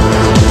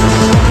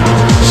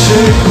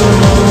 Shape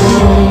among wolves.